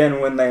do it again,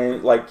 when they,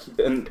 like,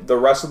 in the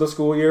rest of the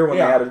school year, when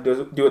they had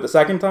to do it the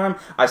second time,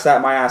 I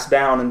sat my ass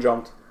down and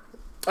jumped.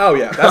 Oh,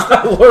 yeah. That's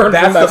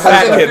the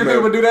fat kid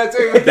move. Do that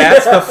too.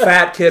 That's the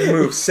fat kid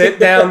move. Sit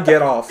down,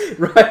 get off.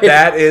 Right.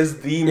 That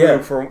is the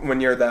move for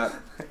when you're that.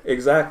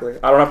 Exactly.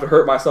 I don't have to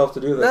hurt myself to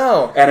do this.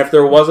 No. And if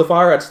there was a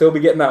fire, I'd still be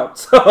getting out.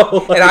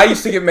 So, and I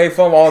used to get made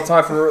fun of all the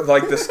time for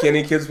like the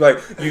skinny kids. Like,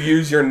 you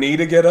use your knee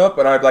to get up,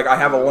 and I'd be like, I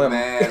have a limb.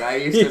 Man, I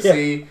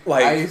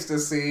used to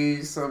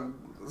see some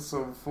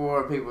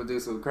foreign people do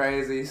some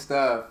crazy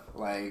stuff.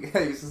 Like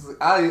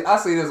I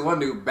see this one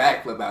dude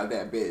backflip out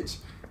that bitch.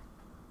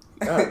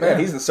 God, man,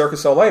 he's in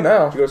Circus Soleil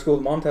now. Did you go to school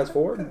with Montez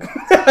Ford?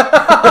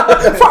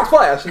 Fox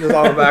Flash is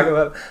on the back of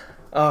it.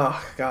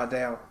 Oh,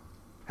 goddamn.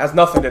 Has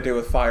nothing to do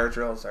with fire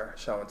drills or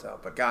show and tell,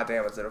 but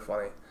goddamn, is it a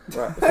funny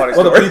story.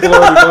 Well, the people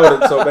already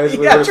voted, so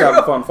basically we're just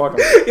having fun. Fuck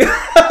them.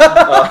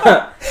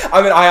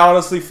 I mean, I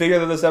honestly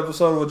figured that this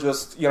episode would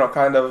just,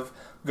 kind of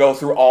go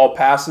through all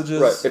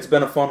passages. Right. It's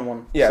been a fun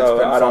one. Yeah, so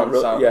it's been I don't fun.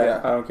 Really, So, yeah,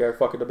 I don't care.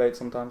 Fuck a debate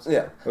sometimes.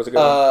 Yeah. It was a good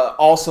one.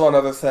 Also,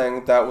 another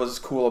thing that was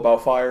cool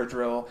about fire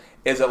drill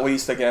is, at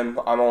least, again,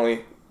 I'm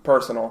only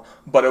personal,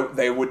 but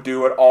they would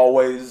do it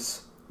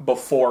always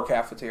before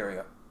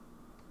cafeteria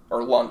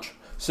or lunch.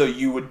 So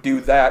you would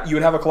do that. You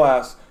would have a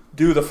class,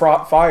 do the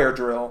fire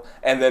drill,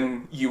 and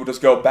then you would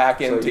just go back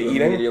into you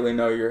eating. Immediately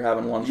know you're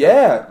having lunch.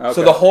 Yeah. Okay.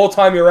 So the whole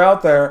time you're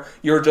out there,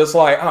 you're just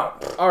like, oh.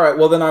 All right.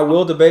 Well, then I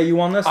will debate you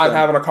on this. I'm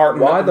having a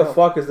carton. Why the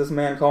fuck is this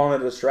man calling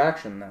it a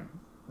distraction then?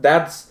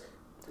 That's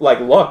like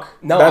luck.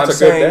 No, that's I'm a good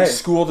saying day.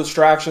 school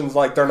distractions,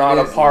 like they're not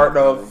a part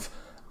of.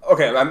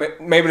 Okay,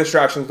 maybe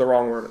distraction is the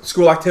wrong word.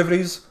 School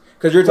activities.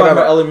 Because you're talking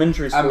about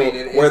elementary school,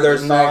 where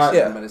there's not.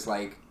 Yeah. But it's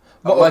like.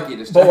 But what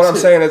I'm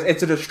saying is,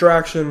 it's a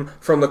distraction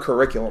from the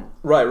curriculum.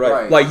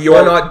 Right. Like,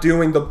 you're not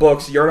doing the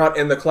books, you're not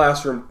in the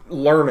classroom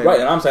learning.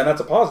 Right, and I'm saying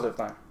that's a positive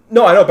thing.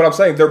 No, I know, but I'm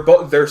saying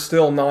they're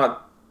still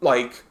not,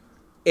 like,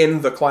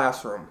 in the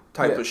classroom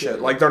type of shit.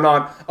 Yeah. Like, they're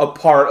not a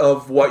part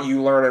of what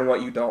you learn and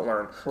what you don't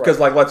learn.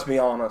 Because, like, let's be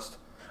honest.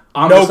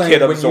 No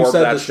kid absorbs that shit. When you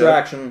said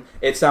distraction,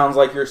 it sounds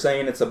like you're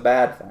saying it's a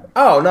bad thing.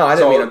 Oh, no, I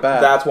didn't mean it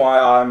bad. That's why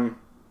I'm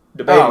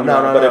debating.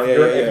 But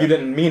if you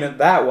didn't mean it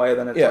that way,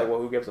 then it's like, well,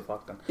 who gives a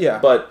fuck then? Yeah.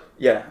 But,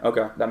 yeah,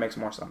 okay, that makes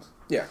more sense.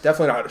 Yeah,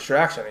 definitely not a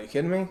distraction. Are you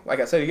kidding me?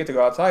 Like I said, you get to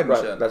go outside and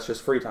shit. That's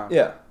just free time.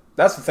 Yeah.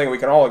 That's the thing we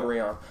can all agree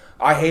on.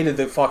 I hated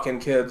the fucking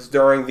kids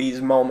during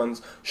these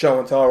moments, show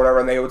and tell or whatever,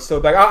 and they would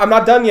still be like, I'm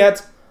not done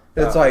yet.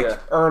 It's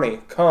Ernie,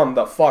 come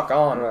the fuck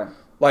on. Right.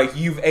 Like,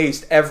 you've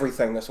aced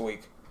everything this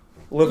week.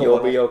 You'll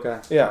be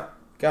okay. Yeah.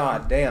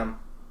 God damn.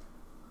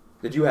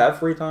 Did you have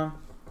free time?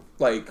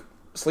 Like,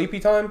 sleepy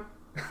time?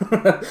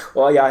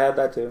 Well, yeah, I had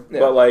that too. Yeah.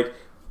 But, like,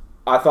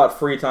 I thought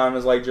free time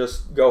is like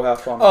just go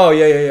have fun. Oh,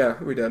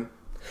 yeah. We did.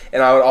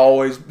 And I would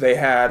always, they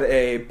had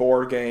a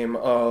board game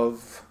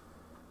of,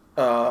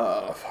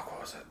 what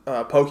was it?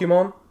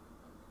 Pokemon.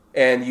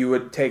 And you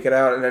would take it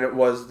out, and then it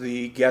was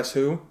the Guess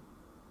Who.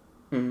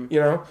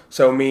 Mm-hmm.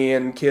 So me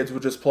and kids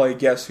would just play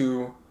Guess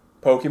Who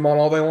Pokemon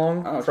all day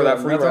long for that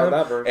free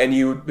time. And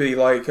you would be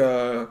like,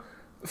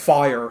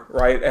 fire,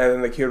 right? And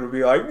then the kid would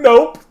be like,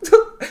 nope.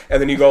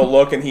 And then you go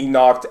look, and he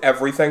knocked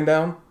everything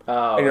down.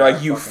 Oh, and you're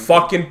like, you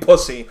fucking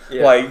pussy.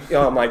 Yeah. Like,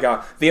 oh my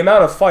god. The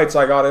amount of fights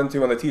I got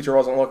into when the teacher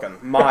wasn't looking.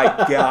 My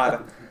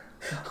god.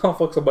 I'll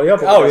fuck somebody up.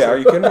 Oh, yeah. Are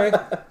you kidding me?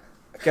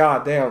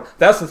 God damn.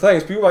 That's the thing.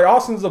 Is people are like,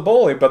 Austin's a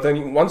bully. But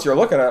then once you're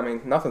looking at me,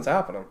 nothing's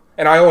happening.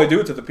 And I only do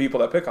it to the people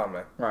that pick on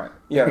me. Right.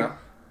 You know.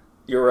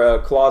 You're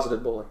a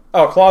closeted bully.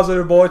 Oh,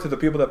 closeted bully to the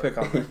people that pick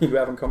on me. You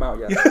haven't come out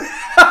yet.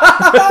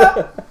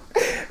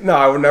 No,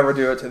 I would never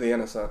do it to the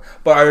innocent.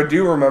 But I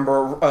do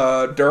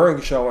remember during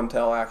show and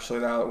tell, actually,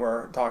 now that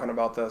we're talking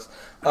about this,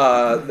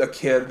 the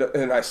kid,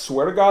 and I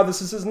swear to God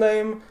this is his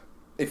name.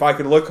 If I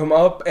could look him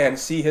up and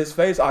see his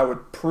face, I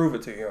would prove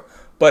it to you.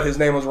 But his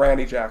name was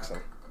Randy Jackson.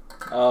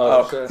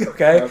 Oh, shit.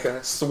 Okay?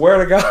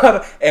 Swear to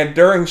God. And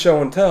during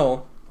show and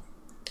tell,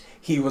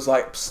 he was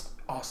like, Psst,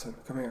 Austin,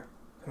 come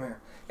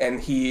here.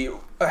 And he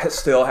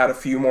still had a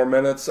few more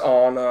minutes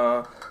on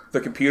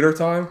the computer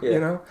time,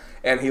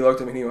 And he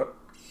looked at me and he went,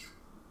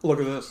 look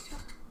at this.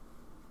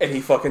 And he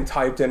fucking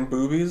typed in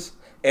boobies.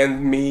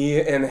 And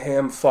me and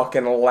him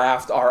fucking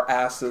laughed our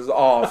asses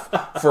off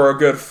for a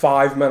good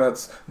 5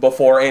 minutes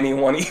before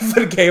anyone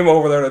even came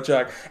over there to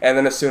check. And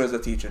then as soon as the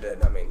teacher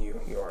did, I mean, you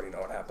already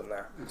know what happened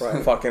there.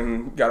 Right.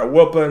 Fucking got a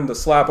whooping, the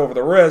slap over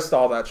the wrist,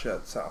 all that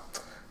shit. So,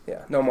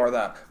 yeah, no more of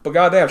that. But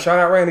goddamn, shout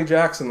out Randy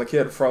Jackson, the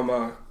kid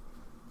from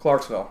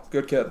Clarksville.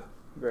 Good kid.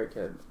 Great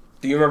kid.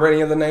 Do you remember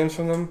any of the names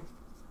from them?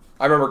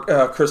 I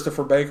remember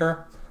Christopher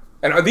Baker.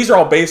 And these are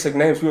all basic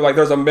names. People like,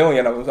 there's a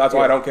million of them. That's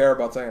why I don't care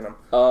about saying them.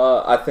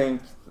 I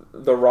think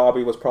the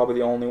Robbie was probably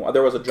the only one.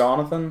 There was a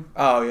Jonathan.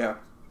 Oh, yeah.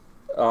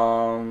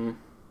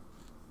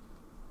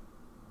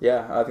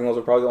 Yeah, I think those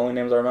are probably the only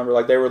names I remember.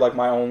 Like, they were, like,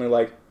 my only,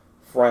 like,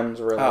 friends,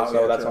 really.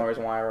 So that's the only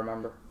reason why I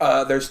remember.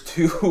 There's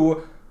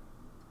two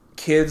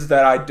kids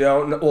that I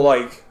don't know. Well,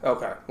 like,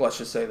 okay, let's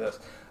just say this.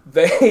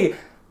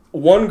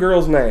 One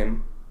girl's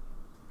name,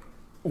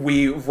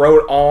 we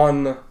wrote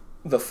on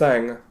the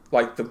thing,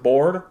 like the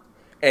board,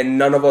 and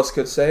none of us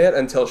could say it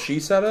until she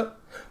said it.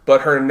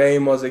 But her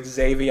name was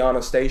Xavier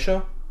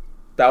Anastasia.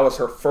 That was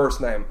her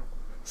first name.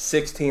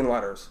 16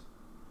 letters.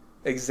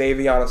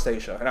 Xavier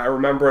Anastasia. And I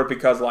remember it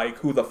because, like,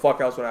 who the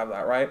fuck else would have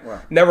that, right?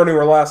 Never knew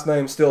her last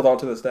name, still don't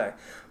to this day.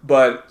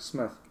 But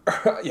Smith.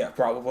 yeah,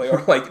 probably.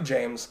 Or, like,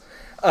 James.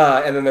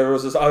 And then there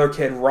was this other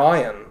kid,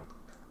 Ryan.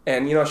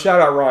 And, you know, shout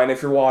out Ryan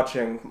if you're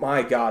watching.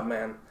 My God,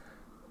 man.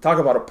 Talk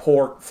about a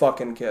poor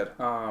fucking kid.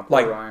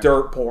 Like, Ryan.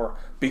 Dirt poor.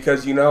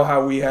 Because you know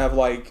how we have,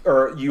 like,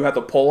 or you had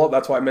the pull-up.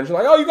 That's why I mentioned,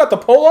 like, oh, you got the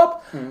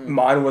pull-up? Mm-hmm.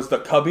 Mine was the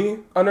cubby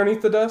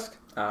underneath the desk.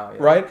 Oh, yeah.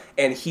 Right?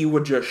 And he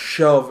would just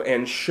shove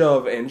and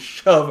shove and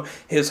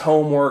shove his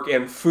homework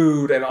and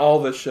food and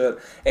all this shit.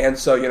 And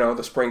so, you know,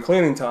 the spring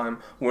cleaning time,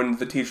 when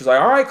the teacher's like,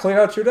 all right, clean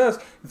out your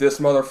desk, this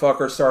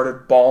motherfucker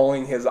started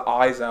bawling his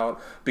eyes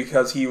out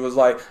because he was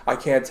like, I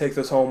can't take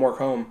this homework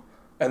home.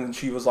 And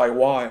she was like,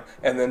 why?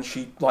 And then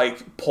she,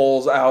 like,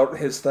 pulls out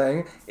his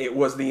thing. It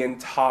was the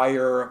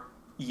entire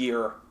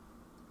year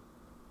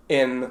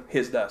in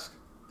his desk.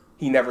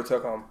 He never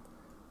took home.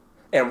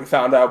 And we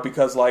found out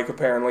because, like,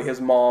 apparently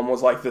his mom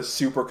was, like, this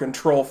super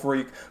control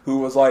freak who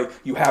was like,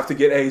 you have to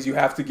get A's, you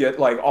have to get,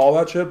 like, all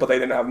that shit, but they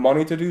didn't have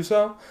money to do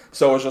so.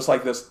 So it was just,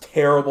 like, this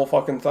terrible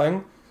fucking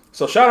thing.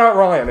 So shout out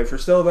Ryan if you're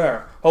still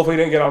there. Hopefully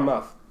you didn't get on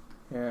meth.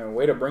 Yeah,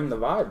 way to bring the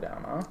vibe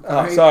down, huh?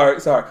 Oh,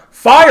 sorry.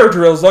 Fire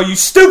drills, though, you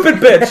stupid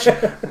bitch!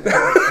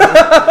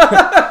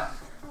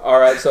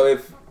 Alright, so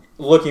if,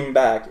 looking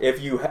back,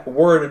 if you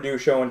were to do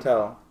show and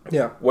tell,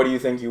 what do you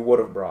think you would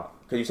have brought?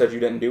 Because you said you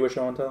didn't do a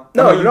show and tell?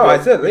 No,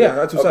 I said, yeah,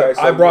 that's what I said.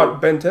 So I brought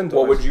Ben 10 toys.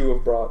 What would you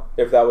have brought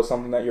if that was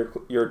something that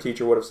your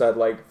teacher would have said,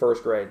 like,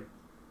 first grade?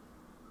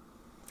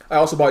 I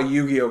also bought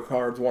Yu-Gi-Oh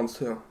cards once,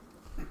 too.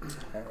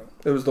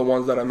 It was the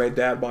ones that I made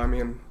Dad buy me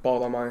and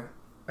balled on my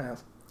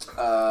ass.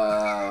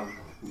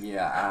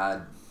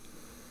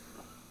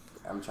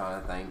 I'm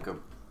trying to think of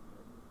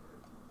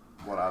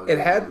what I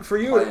was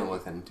playing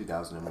with in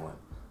 2001.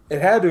 It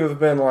had to have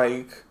been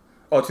like,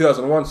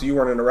 2001, so you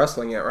weren't into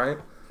wrestling yet, right?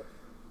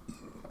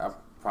 I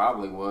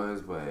probably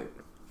was, but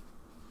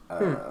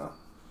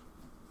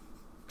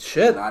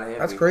shit, not heavy.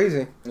 That's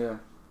crazy. Yeah.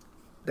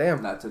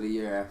 Damn. Not to the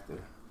year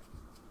after.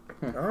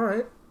 All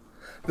right.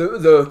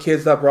 The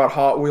kids that brought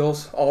Hot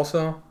Wheels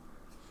also,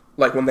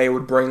 like when they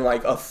would bring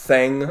like a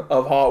thing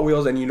of Hot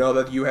Wheels, and you know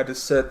that you had to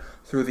sit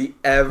through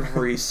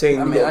every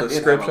single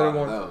description of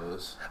one.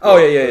 Those. Oh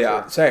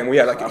yeah. Same. We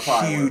had like a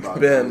huge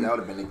bin. That would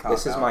have been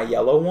this is my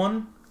yellow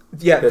one.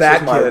 Yeah, this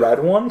is my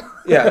red one.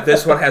 Yeah,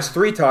 this one has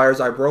 3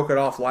 tires. I broke it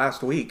off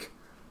last week.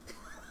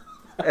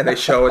 And they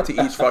show it to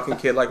each fucking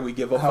kid like we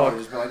give a fuck.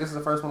 Just be like, this is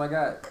the first one I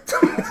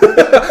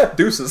got.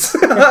 Deuces.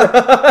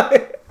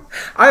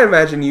 I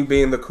imagine you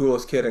being the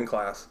coolest kid in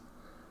class.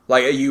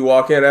 Like, you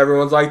walk in,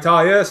 everyone's like,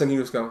 Ty, yes, and you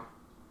just go.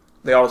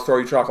 They all just throw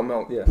you chocolate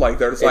milk. Yeah. Like,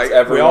 they're just like,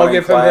 we all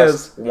give him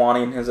his.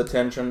 Wanting his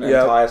attention, and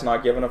Ty's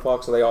not giving a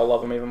fuck, so they all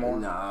love him even more.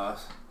 Nah,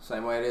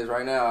 same way it is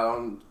right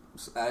now.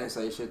 I didn't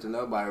say shit to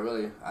nobody,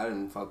 really. I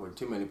didn't fuck with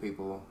too many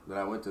people that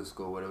I went to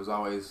school with. It was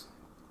always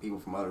people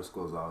from other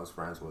schools I was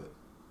friends with.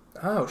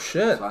 Oh,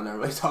 shit. So I never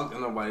really talked to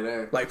nobody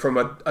there. Like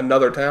from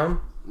another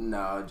town?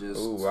 No, just...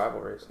 Ooh,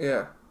 rivalries.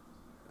 Yeah.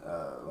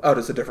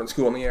 Just a different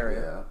school in the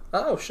area. Yeah.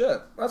 Oh,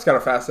 shit. That's kind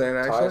of fascinating,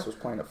 actually. Tyus was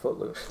playing a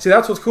Footloose. See,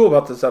 that's what's cool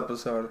about this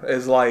episode,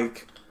 is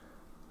like...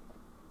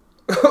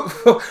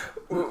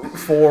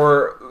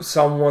 for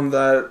someone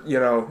that, you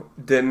know,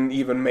 didn't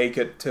even make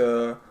it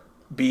to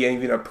be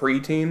even a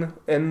preteen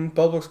in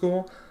public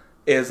school,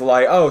 is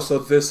like, oh, so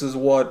this is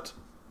what...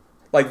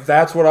 Like,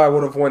 that's what I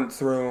would have went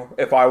through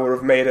if I would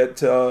have made it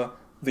to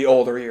the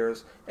older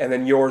years. And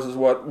then yours is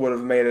what would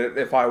have made it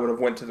if I would have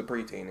went to the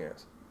preteen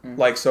years. Mm-hmm.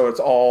 Like, so it's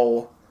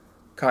all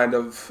kind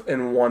of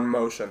in one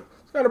motion.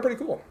 It's kind of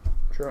pretty cool.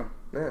 True.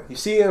 Yeah. You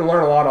see and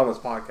learn a lot on this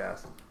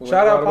podcast.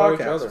 Shout out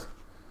podcast.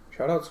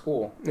 Shout out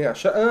school. Yeah,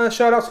 shout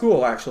out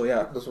school, actually,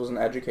 yeah. This was an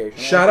education.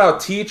 Shout out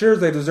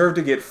teachers. They deserve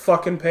to get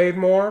fucking paid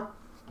more.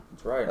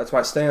 That's right. That's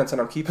my stance, and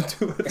I'm keeping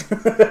to it.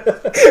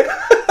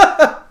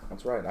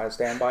 That's right. I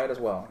stand by it as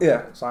well.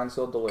 Yeah. Signed,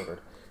 sealed, delivered.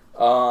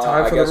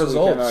 Time for the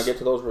results. We can get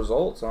to those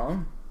results, huh?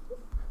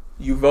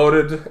 You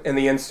voted in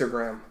the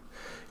Instagram.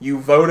 You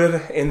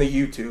voted in the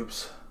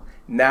YouTubes.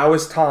 Now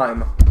is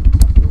time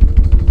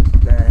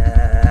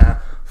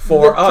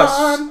for us.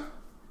 Time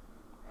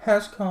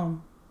has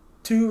come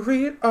to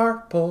read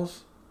our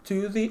polls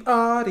to the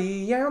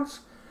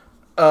audience.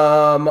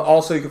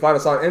 Also, you can find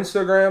us on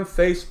Instagram,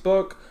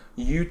 Facebook,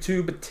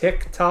 YouTube,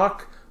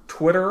 TikTok,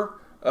 Twitter,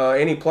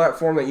 any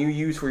platform that you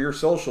use for your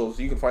socials.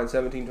 You can find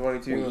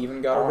 1722. We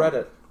even got a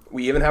Reddit.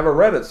 We even have a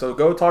Reddit, so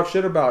go talk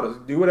shit about us.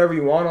 Do whatever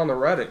you want on the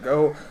Reddit.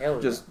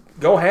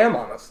 Go ham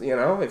on us, you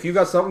know? If you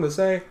got something to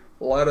say,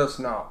 let us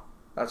know.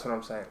 That's what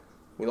I'm saying.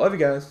 We love you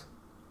guys.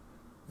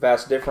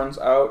 Vast Difference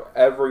out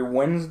every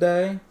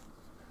Wednesday.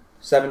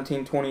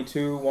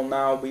 1722 will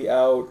now be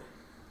out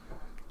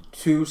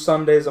 2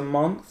 Sundays a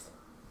month,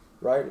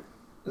 right?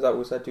 Is that what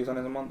we said, 2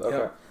 Sundays a month? Okay.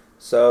 Yep.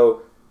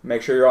 So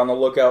make sure you're on the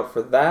lookout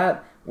for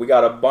that. We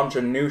got a bunch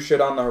of new shit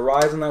on the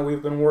horizon that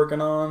we've been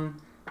working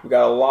on. We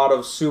got a lot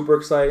of super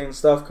exciting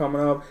stuff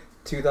coming up.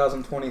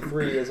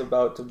 2023 is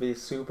about to be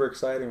super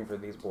exciting for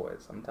these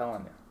boys. I'm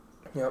telling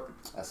you. Yep.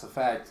 That's a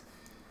fact.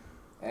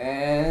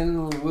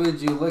 And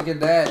would you look at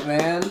that,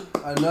 man?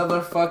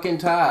 Another fucking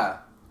tie.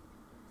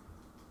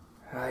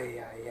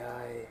 Ay.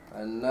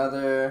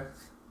 Another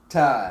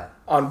tie.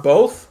 On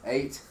both?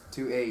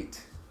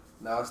 8-8.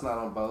 No, it's not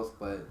on both,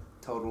 but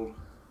totaled.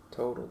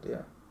 Totaled,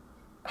 yeah.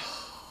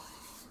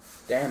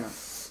 Damn it.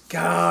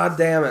 God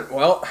damn it.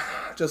 Well,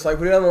 just like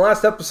we did on the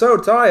last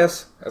episode,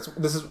 Tyus.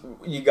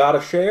 You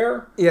gotta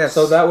share? Yes.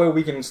 So that way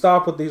we can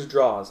stop with these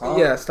draws, huh?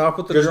 Yeah, stop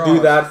with the draws. Just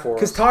do that for us.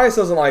 Because Tyus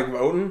doesn't like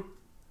voting.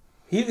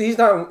 He's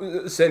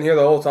not sitting here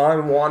the whole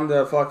time wanting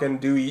to fucking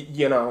do,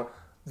 you know,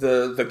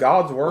 the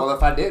God's work. Well,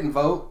 if I didn't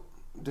vote,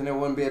 then there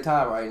wouldn't be a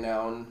tie right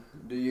now on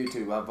the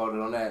YouTube. I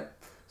voted on that.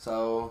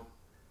 So,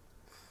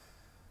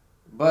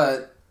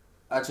 but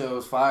I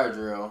chose Fire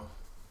Drill.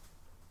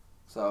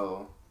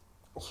 So,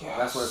 yes.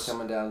 That's what it's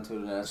coming down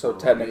to. So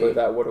technically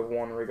that would have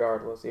won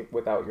regardless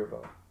without your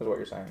vote, is what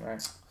you're saying,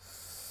 right?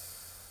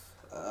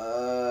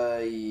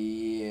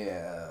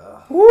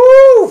 Yeah.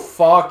 Woo!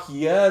 Fuck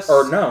yes.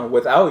 Or no,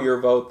 without your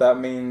vote, that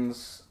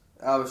means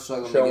I was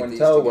struggling Show to get and these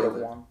Tell together.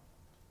 would have won.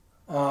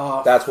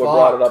 Oh, That's what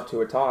brought it up to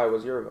a tie,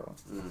 was your vote.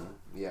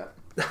 Yeah.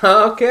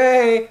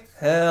 Okay.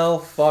 Hell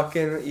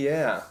fucking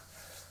yeah.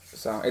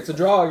 So it's a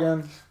draw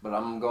again. But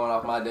I'm going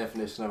off my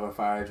definition of a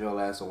fire drill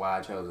as to why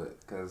I chose it.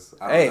 Because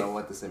I don't know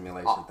what the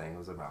simulation thing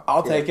was about.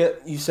 I'll take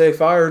it. You say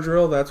fire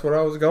drill, that's what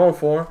I was going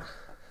for.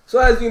 So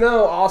as you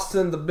know,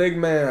 Austin, the big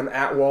man,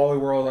 at Wally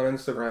World on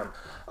Instagram,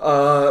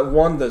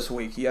 won this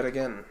week yet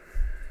again.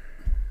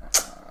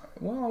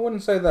 Well, I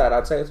wouldn't say that.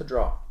 I'd say it's a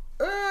draw.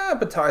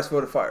 But Tyus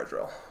voted fire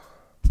drill.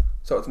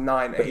 So it's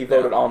 9-8. But he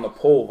voted on the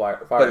poll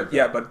fire drill.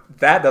 Yeah, but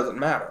that doesn't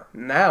matter.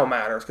 Now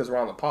matters because we're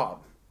on the pod.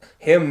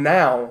 Him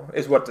now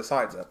is what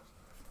decides it.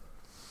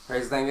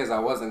 Crazy thing is, I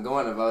wasn't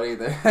going to vote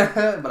either,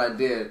 but I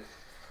did.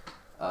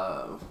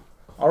 All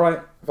right,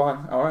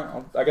 fine. All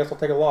right, I guess I'll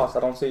take a loss. I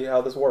don't see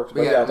how this works.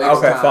 But yeah,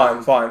 okay,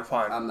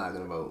 fine. I'm not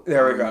going to vote.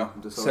 There we go.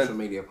 The social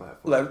media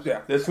platform.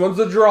 This one's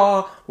a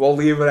draw. We'll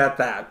leave it at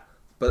that.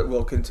 But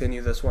we'll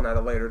continue this one at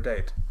a later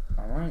date.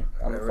 All right,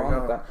 I'm fine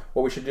with that.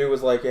 What we should do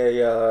is like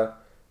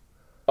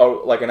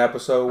like an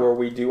episode where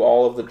we do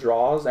all of the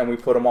draws and we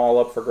put them all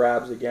up for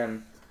grabs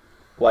again.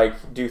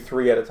 Like, do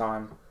 3 at a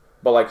time.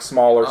 But, like,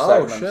 smaller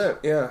segments. Oh, shit.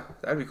 Yeah.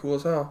 That'd be cool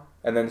as hell.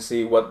 And then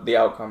see what the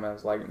outcome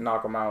is. Like,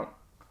 knock them out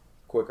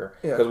quicker.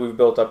 Yeah. Because we've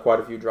built up quite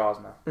a few draws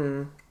now.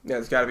 Mm-hmm. Yeah,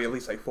 it's got to be at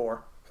least, like,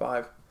 4,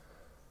 5.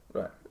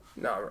 Right.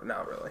 No,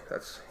 not really.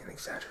 That's an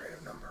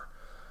exaggerated number.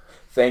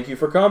 Thank you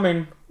for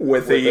coming.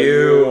 With a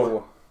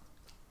U.